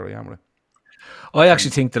 And that's where I am with it. I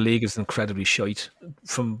actually think the league is incredibly shite.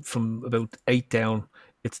 From about 8 down,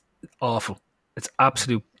 it's awful. It's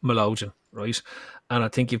absolute melodrama, right? And I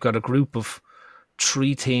think you've got a group of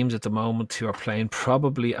 3 teams at the moment who are playing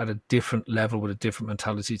probably at a different level with a different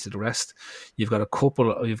mentality to the rest. You've got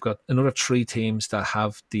another 3 teams that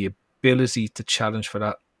have the ability to challenge for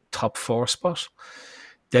that top 4 spot.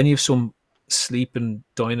 Then you have some sleeping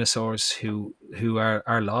dinosaurs who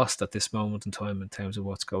are lost at this moment in time in terms of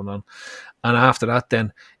what's going on. And after that,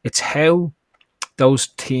 then it's how those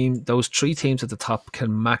 3 teams at the top can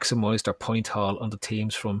maximise their point haul on the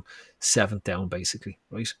teams from 7th down, basically,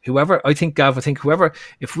 right?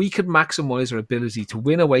 If we could maximise our ability to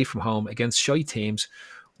win away from home against shy teams,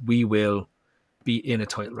 we will be in a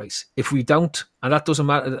title race. If we don't, and that doesn't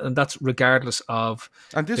matter, and that's regardless of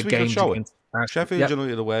and this the week will show it. Sheffield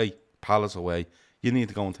United away, Palace away, you need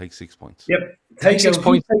to go and take 6 points. Yep. Takes out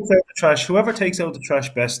the trash. Whoever takes out the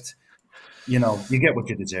trash best, you get what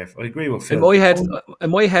you deserve. I agree with Phil. In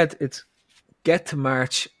my head, it's get to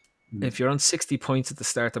March. If you're on 60 points at the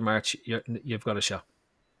start of March, you've got a shot.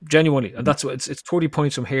 Genuinely, and that's what it's 30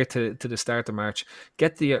 points from here to the start of March.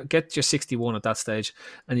 Get your 61 at that stage,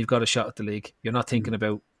 and you've got a shot at the league. You're not thinking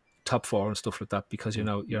about top 4 and stuff like that, because you're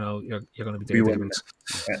going to be there.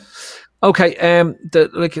 Okay,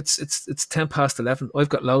 it's 10 past 11. I've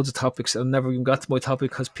got loads of topics. I've never even got to my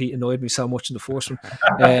topic because Pete annoyed me so much in the first one.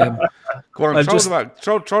 Go on,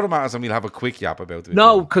 throw them at us and we'll have a quick yap about it.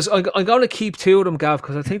 No, because I'm going to keep 2 of them, Gav,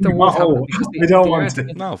 because I think they're worth having. We don't want to.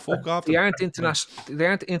 No, fuck off. They aren't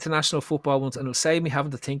international football ones, and it'll save me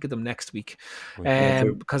having to think of them next week,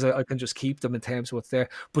 because I can just keep them in terms of what's there.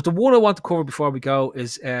 But the one I want to cover before we go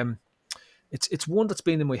is it's one that's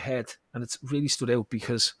been in my head, and it's really stood out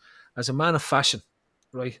because, as a man of fashion,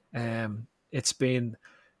 right, it's been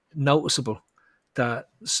noticeable that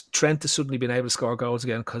Trent has suddenly been able to score goals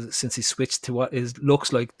again since he switched to what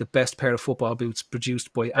looks like the best pair of football boots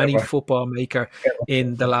produced by any football maker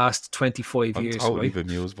in the last 25 years. I'm totally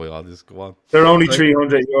bemused by all this. Go on. They're only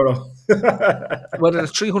 €300. Well, they're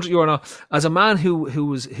 €300 now. As a man who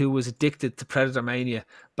was addicted to Predator Mania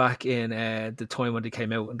back in the time when they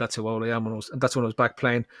came out, and that's how old I am, and that's when I was back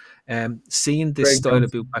playing, seeing this style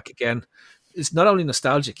of boot back again is not only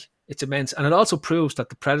nostalgic, it's immense, and it also proves that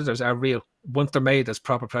the Predators are real once they're made as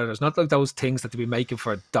proper Predators, not like those things that they be making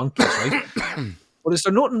for donkeys, right? But is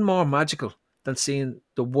there nothing more magical than seeing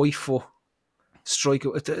the white foot strike?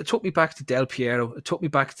 It took me back to Del Piero. It took me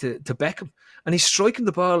back to Beckham, and he's striking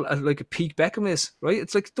the ball at like a peak Beckham is, right?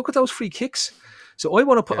 It's like, look at those free kicks. So I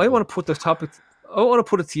want to put the topic. I want to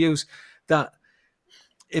put it to use that,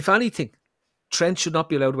 if anything, Trent should not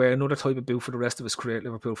be allowed to wear another type of boot for the rest of his career at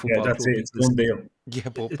Liverpool Football Club. Yeah, that's it. It's done deal. Yeah,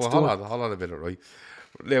 but hold on a minute, right?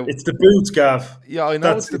 Now, it's the boots, Gav. Yeah, I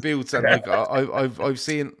know it's the boots, and like I've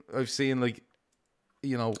seen like,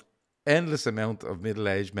 endless amount of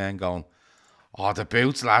middle-aged men going, "Oh, the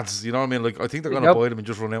boots, lads!" You know what I mean? Like, I think they're going to buy them and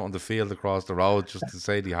just run out on the field across the road just to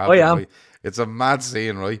say they have them. Right? It's a mad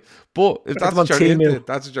scene, right? But if that's what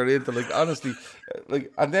you're into, like, honestly,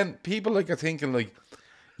 like, and then people like are thinking like,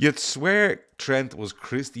 You'd swear Trent was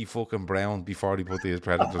Christy fucking Brown before he put these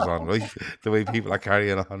Predators on, right? The way people are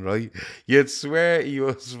carrying on, right? You'd swear he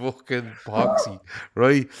was fucking Poxy,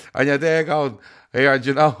 right? And you're there going, here, do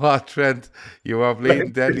you know what, Trent? You are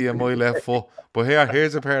bleeding deadly in my left foot. But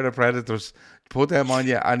here's a pair of Predators. Put them on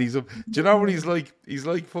you. And he's up. Do you know what he's like? He's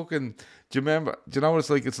like fucking, do you know what it's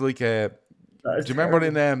like? It's like, do you remember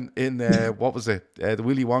in what was it? The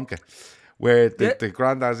Willy Wonka, where the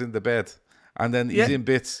granddad's in the bed. And then he's in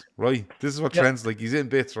bits, right? This is what Trent's like. He's in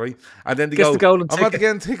bits, right? And then they go, I'm not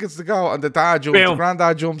getting tickets to go. And the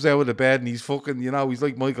granddad jumps out of the bed and he's fucking, he's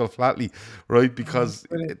like Michael Flatley, right? Because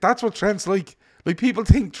that's what Trent's like. Like, people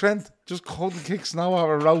think Trent just couldn't kick snow out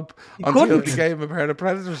of a rope until they gave him a pair of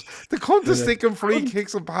Predators. They couldn't stick him free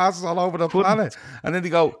kicks and passes all over the planet. And then they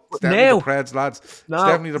go, it's definitely the Preds, lads. It's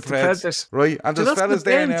definitely the Preds. Right? And there's fellas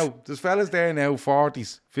there now. There's fellas there now,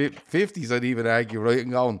 40s, 50s, I'd even argue, right?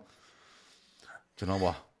 And going, do you know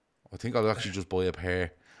what? I think I'll actually just buy a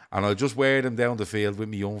pair. And I'll just wear them down the field with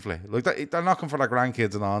me young fella. Like that, they're knocking for their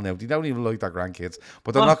grandkids and all now. They don't even like their grandkids.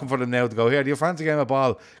 But they're knocking for them now to go, here, do you fancy a game of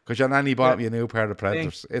ball? Because your nanny bought me a new pair of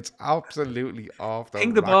Predators. It's absolutely off the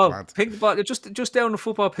Ping the ball. Ping the ball. You're just down the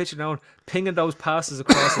football pitch now, pinging those passes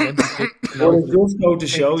across the empty pitch. Well, it does go to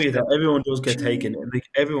show you that everyone does get taken in. Like,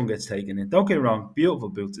 everyone gets taken in. Don't get me wrong. Beautiful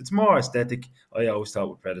boots. It's more aesthetic, I always thought,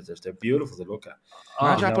 with Predators. They're beautiful to look at.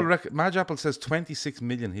 Madge Apple says 26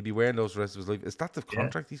 million. He'd be wearing those the rest of his life. Is that the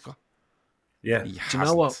contract he's got? Yeah. Do you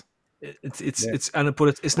know what? But in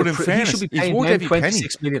fairness, he should be paying worth every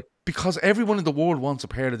 26 penny million. Because everyone in the world wants a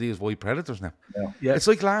pair of these white Predators now. Yeah. It's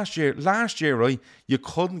like last year. Last year, right? You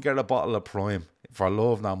couldn't get a bottle of Prime for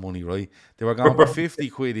love nor money, right? They were going for 50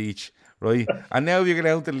 quid each, right? And now you get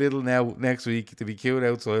out to Lidl now next week to be queued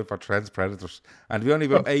outside for Trent's Predators. And we only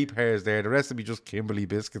got 8 pairs there. The rest will be just Kimberley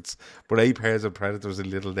biscuits, but 8 pairs of Predators in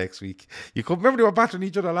Lidl next week. You could remember they were battering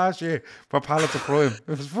each other last year for pallets of Prime.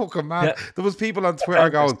 It was fucking mad. Yeah. There was people on Twitter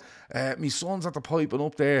going, my son's at the piping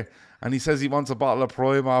up there and he says he wants a bottle of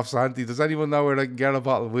Prime off Santi. Does anyone know where they can get a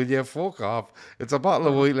bottle? Will you? Fuck off. It's a bottle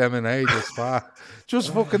of white lemonade, a spa.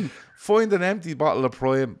 Just fucking find an empty bottle of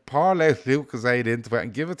Prime, pour out Lucozade into it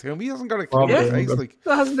and give it to him. He hasn't got a clue what it tastes like. He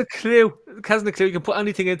hasn't a clue. You can put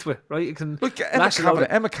anything into it, right? You can. Look,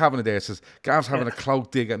 Emma Kavanagh there says, Gav's having a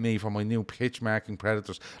clout dig at me for my new pitch marking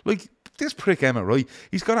Predators. Like, this prick Emma, right?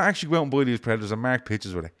 He's going to actually go out and buy these Predators and mark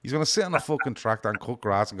pitches with it. He's going to sit on a fucking tractor and cut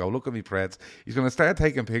grass and go, look at me Preds. He's going to start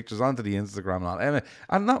taking pictures onto the Instagram and all. Emma,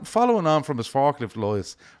 and not following on from his forklift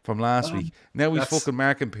loyals from last week. Now he's fucking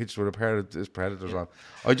marking pitches with a pair of his Predators on.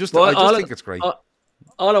 I just think it's great.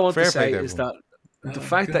 All I want to say is that the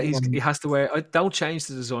fact that he has to wear, don't change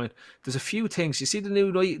the design. There's a few things. You see the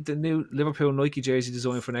new Liverpool Nike jersey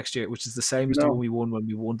design for next year, which is the same as the one we won when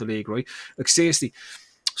we won the league, right? Like, seriously,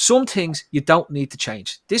 some things you don't need to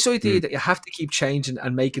change. This idea that you have to keep changing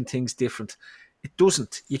and making things different, it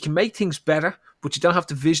doesn't. You can make things better, but you don't have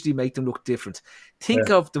to visually make them look different. Think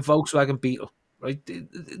of the Volkswagen Beetle, right?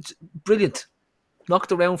 It's brilliant.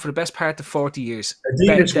 Knocked around for the best part of 40 years.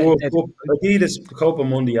 Adidas Copa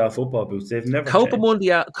Mundial football boots. They've never Copa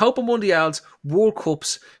Mundials, World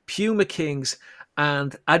Cups, Puma Kings,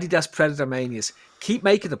 and Adidas Predator Manias. Keep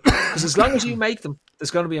making them, because as long as you make them,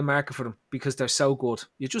 there's going to be a market for them because they're so good.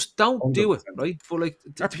 You just don't do it, right? But like,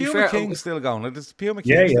 are Puma Kings still going? Like, is Puma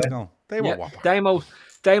Kings still going? They were whopper.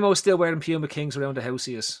 Damo's still wearing Puma Kings around the house.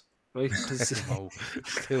 He is, right?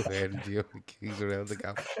 Still wearing Puma Kings around the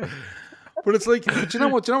gap. But it's like, but you know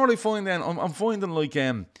what I find then? I'm finding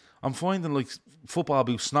like football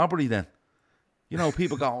boot snobbery then. You know,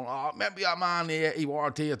 people going, oh, maybe a man here, he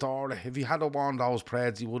wore Theodore. If he had worn those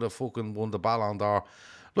Preds, he would have fucking won the Ballon d'Or.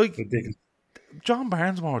 Like, John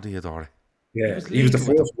Barnes wore Theodore. Yeah, he was the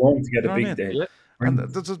first one to get a big day. And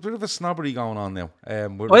there's a bit of a snobbery going on now.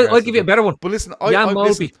 I'll give you a better one. But listen, Jan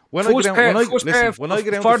Molby. When I get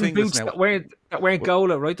down to boots that weren't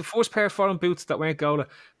Gola, right? The first pair of foreign boots that weren't Gola,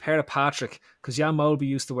 pair of Patrick, because Jan Molby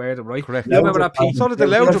used to wear them, right? Correct. You remember that piece? So did the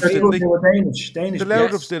Loudrups, didn't they? They were Danish. The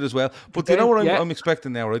Loudrups did as well. But you know what I'm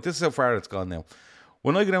expecting now, right? This is how far it's gone now.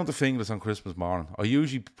 When I get down to Finglas on Christmas morning, I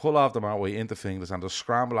usually pull off the motorway into Finglas and there's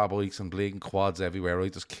scramble our bikes and bleeding quads everywhere,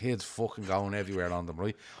 right? There's kids fucking going everywhere on them,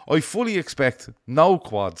 right? I fully expect no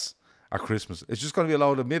quads at Christmas. It's just going to be a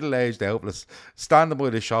load of middle-aged helpless standing by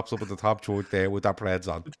the shops up at the top church there with their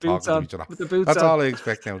Preds on, talking to each other. That's all I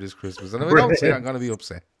expect now this Christmas. And if I don't say it, I'm going to be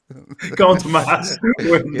upset. Going to Mass.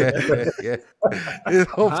 yeah.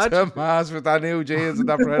 Up to Mass with that new jeans and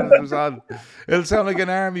that Predators on. It'll sound like an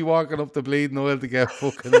army walking up the bleeding oil to get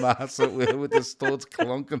fucking Mass with the studs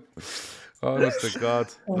clunking. Honest to God.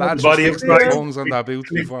 Lads Body just of stick their Christ. tongues on their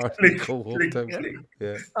boots before they go up them.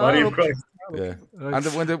 Yeah. Body of Christ. Yeah. And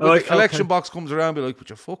when the collection box comes around, be like, "But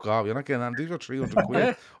you fuck off, you're not getting on. These are 300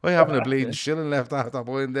 quid. I haven't a bleeding shilling left after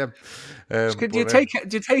buying them." Do you take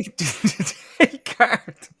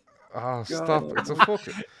card? Oh, stop! It's a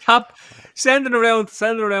fucking sending around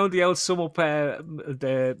the old sum up. But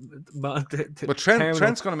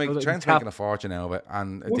Trent's making a fortune out of it,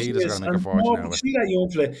 and Adidas are going to make a fortune out of it. See that young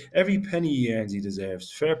fella? Every penny he earns, he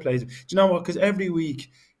deserves. Fair play. Do you know what? Because every week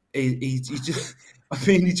he just. I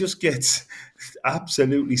mean, he just gets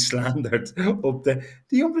absolutely slandered up there.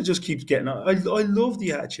 The young fella just keeps getting on. I love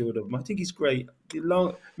the attitude of him. I think he's great.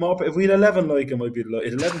 If we had 11 like him, I'd be like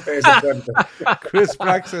 11 pairs of Predator. Chris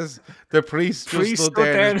Brack says the priest just stood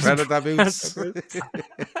there in his Predator boots.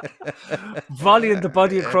 Volleying the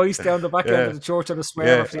body of Christ down the back end of the church on the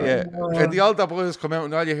square. And the altar boys come out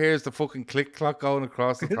and all you hear is the fucking click clock going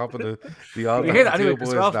across the top of the altar. You hear that anyway,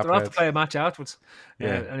 because they're off to play a match afterwards.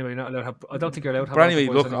 Anyway, not allowed. I don't think you're allowed to have. But anyway,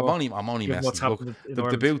 look, I'm only messing. Look,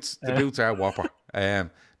 the boots are whopper.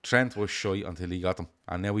 Trent was shy until he got them,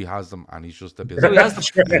 and now he has them, and he's just a bit. So he has them.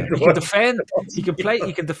 He can defend. He can play.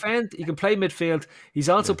 He can defend. He can play midfield. He's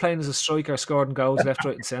also playing as a striker, scoring goals left,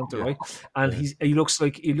 right, and centre, right? And he looks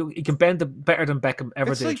like he can bend better than Beckham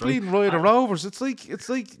ever did. It's like leading Roy the Rovers. It's like he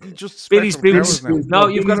just Billy's boots. No,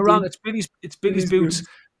 you've got it wrong. It's Billy's boots.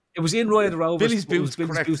 It was in Roy the Rovers. Billy's boots,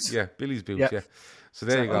 correct? Yeah, Billy's boots. Yeah. So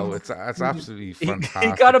there you go. It's absolutely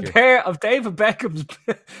fantastic. He got a pair of David Beckham's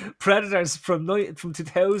Predators from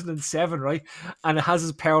 2007, right? And it has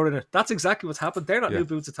his power in it. That's exactly what's happened. They're not new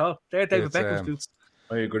boots at all. They're David Beckham's boots.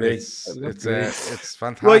 I agree. It's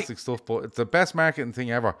fantastic stuff, but it's the best marketing thing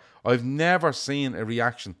ever. I've never seen a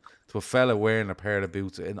reaction to a fella wearing a pair of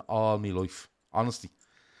boots in all my life. Honestly.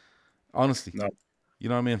 No. You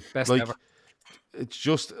know what I mean? Best ever. It's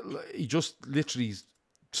just he just literally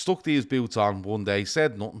stuck these boots on one day,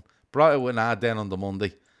 said nothing, brought out an ad then on the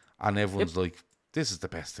Monday, and everyone's like, "This is the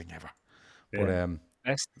best thing ever." Yeah. But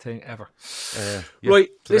best thing ever. Right,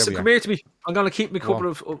 so listen, come here to me. I'm going to keep me a couple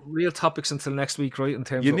of real topics until next week, right? In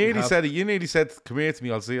terms, you nearly said it. You nearly said, "Come here to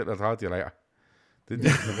me. I'll see it. I'll talk to you later." Didn't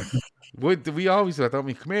you? We always do that, don't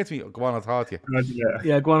we? Come here to me. Go on, I'll talk to you.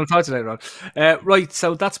 Yeah, go on, I'll talk to you later on. Right,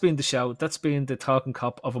 so that's been the show. That's been the Talking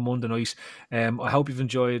Cop of a Monday night. I hope you've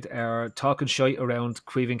enjoyed our talking shite around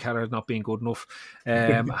Creeving Keller not being good enough.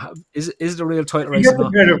 Is it a real title race or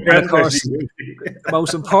not? And of course, the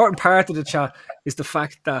most important part of the chat is the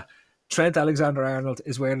fact that Trent Alexander-Arnold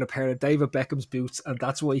is wearing a pair of David Beckham's boots, and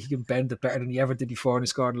that's why he can bend it better than he ever did before, and he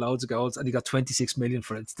scored loads of goals, and he got 26 million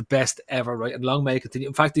for it. It's the best ever, right? And long may it continue.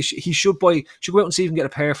 In fact, he should go out and see if he can get a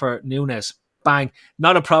pair for Nunes. Bang.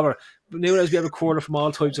 Not a problem. Nunes will be able to corner from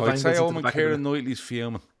all types of angles. I'd say Kieran Knightley's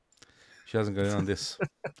fuming. She hasn't got in on this.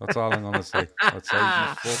 That's all I'm going to say. I'd say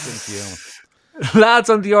she's fucking fuming. Lads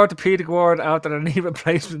on the orthopaedic ward out there, knee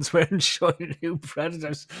replacements wearing shiny new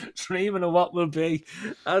Predators, dreaming of what will be.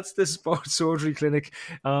 That's the sports surgery clinic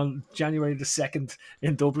on January the 2nd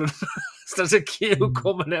in Dublin. There's a queue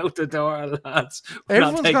coming out the door, lads.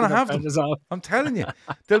 Everyone's going to have them. Off. I'm telling you.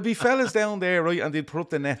 There'll be fellas down there, right, and they'd put up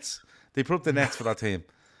the nets. They put up the nets for that team.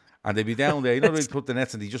 And they'd be down there, they'd put the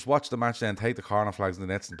nets and they just watch the match then, take the corner flags and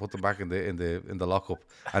the nets and put them back in the lockup.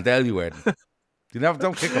 And they'll be wearing them.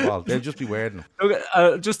 Don't kick a ball. They'll just be wearing them.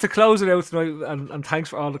 Okay, just to close it out tonight, and thanks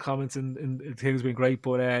for all the comments, and it has been great.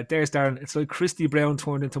 But there's Darren. It's like Christy Brown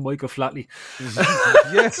turned into Michael Flatley.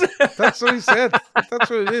 Yes, that's what he said. That's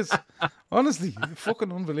what it is. Honestly,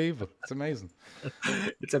 fucking unbelievable. It's amazing.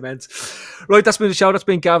 It's immense. Right, that's been the show. That's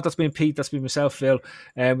been Gav. That's been Pete. That's been myself, Phil.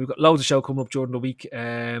 We've got loads of show coming up during the week.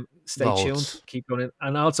 Stay tuned. Keep going in,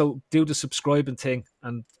 and also do the subscribing thing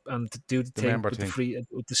and do the thing with the free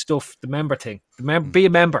with the stuff. The member thing. Be a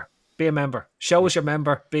member. Be a member. Show us you're a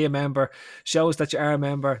member. Be a member. Show us that you are a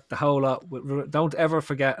member. The whole lot. Don't ever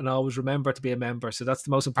forget and always remember to be a member. So that's the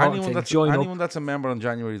most important thing. Anyone that's a member on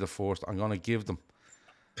January the 1st, I'm going to give them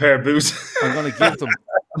pair of boots. I'm going to give them.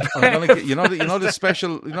 I'm going to you know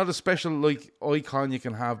the special like icon you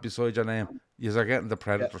can have beside your name. You are getting the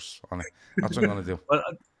Predators on it. That's what I'm going to do. Well,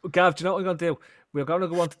 Gav, do you know what we're going to do? We're going to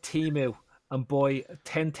go on to Temu and buy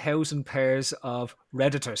 10,000 pairs of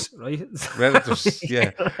Redditors, right? Redditors, yeah,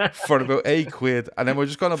 for about £8, and then we're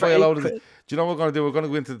just going to buy a load of. Do you know what we're going to do? We're going to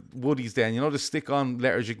go into Woody's then. You know the stick-on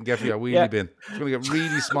letters you can get for your wheelie bin. We're going to get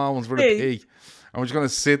really small ones for the P, and we're just going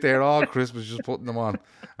to sit there all Christmas just putting them on,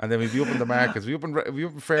 and then we'll be up in the markets. We'll be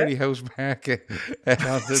up in Fairley House Market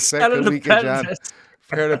on the second week of Jan.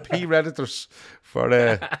 pair of Predators for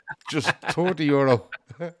just €30.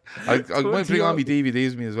 I might bring on my DVDs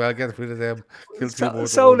with me as well. Get rid of them. Kill two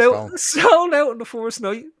birds with one stone. Sold out on the first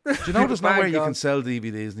night. Do you know there's nowhere you can sell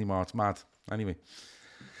DVDs anymore? It's mad. Anyway.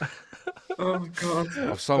 Oh God!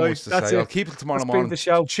 I've so much to say. I'll keep it tomorrow morning. The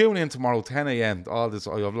show. Tune in tomorrow, 10 a.m. All this,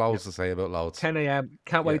 I have loads to say about loads. 10 a.m.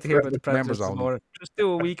 Can't wait to hear about the Predators tomorrow. Just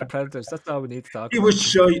do a week of Predators. That's all we need to talk about. He was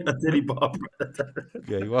shy at Dilly Bob.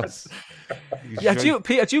 Yeah, he was. Had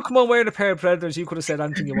you come on wearing a pair of Predators, you could have said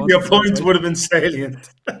anything you wanted. Your points would have been salient.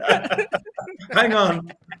 Hang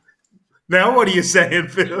on. Now what are you saying,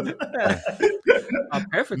 Phil?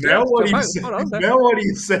 Perfect. Now what are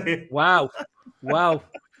you saying? Wow.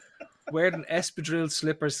 Wearing espadrille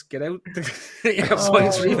slippers. Get out.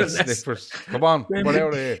 Slippers. Come on. We're out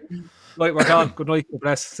of here. Right, we're gone. Good night. God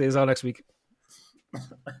bless. See you all next week.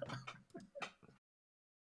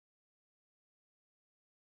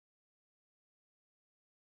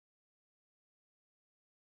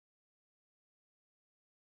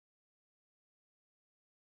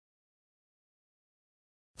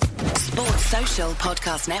 Sports Social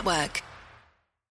Podcast Network.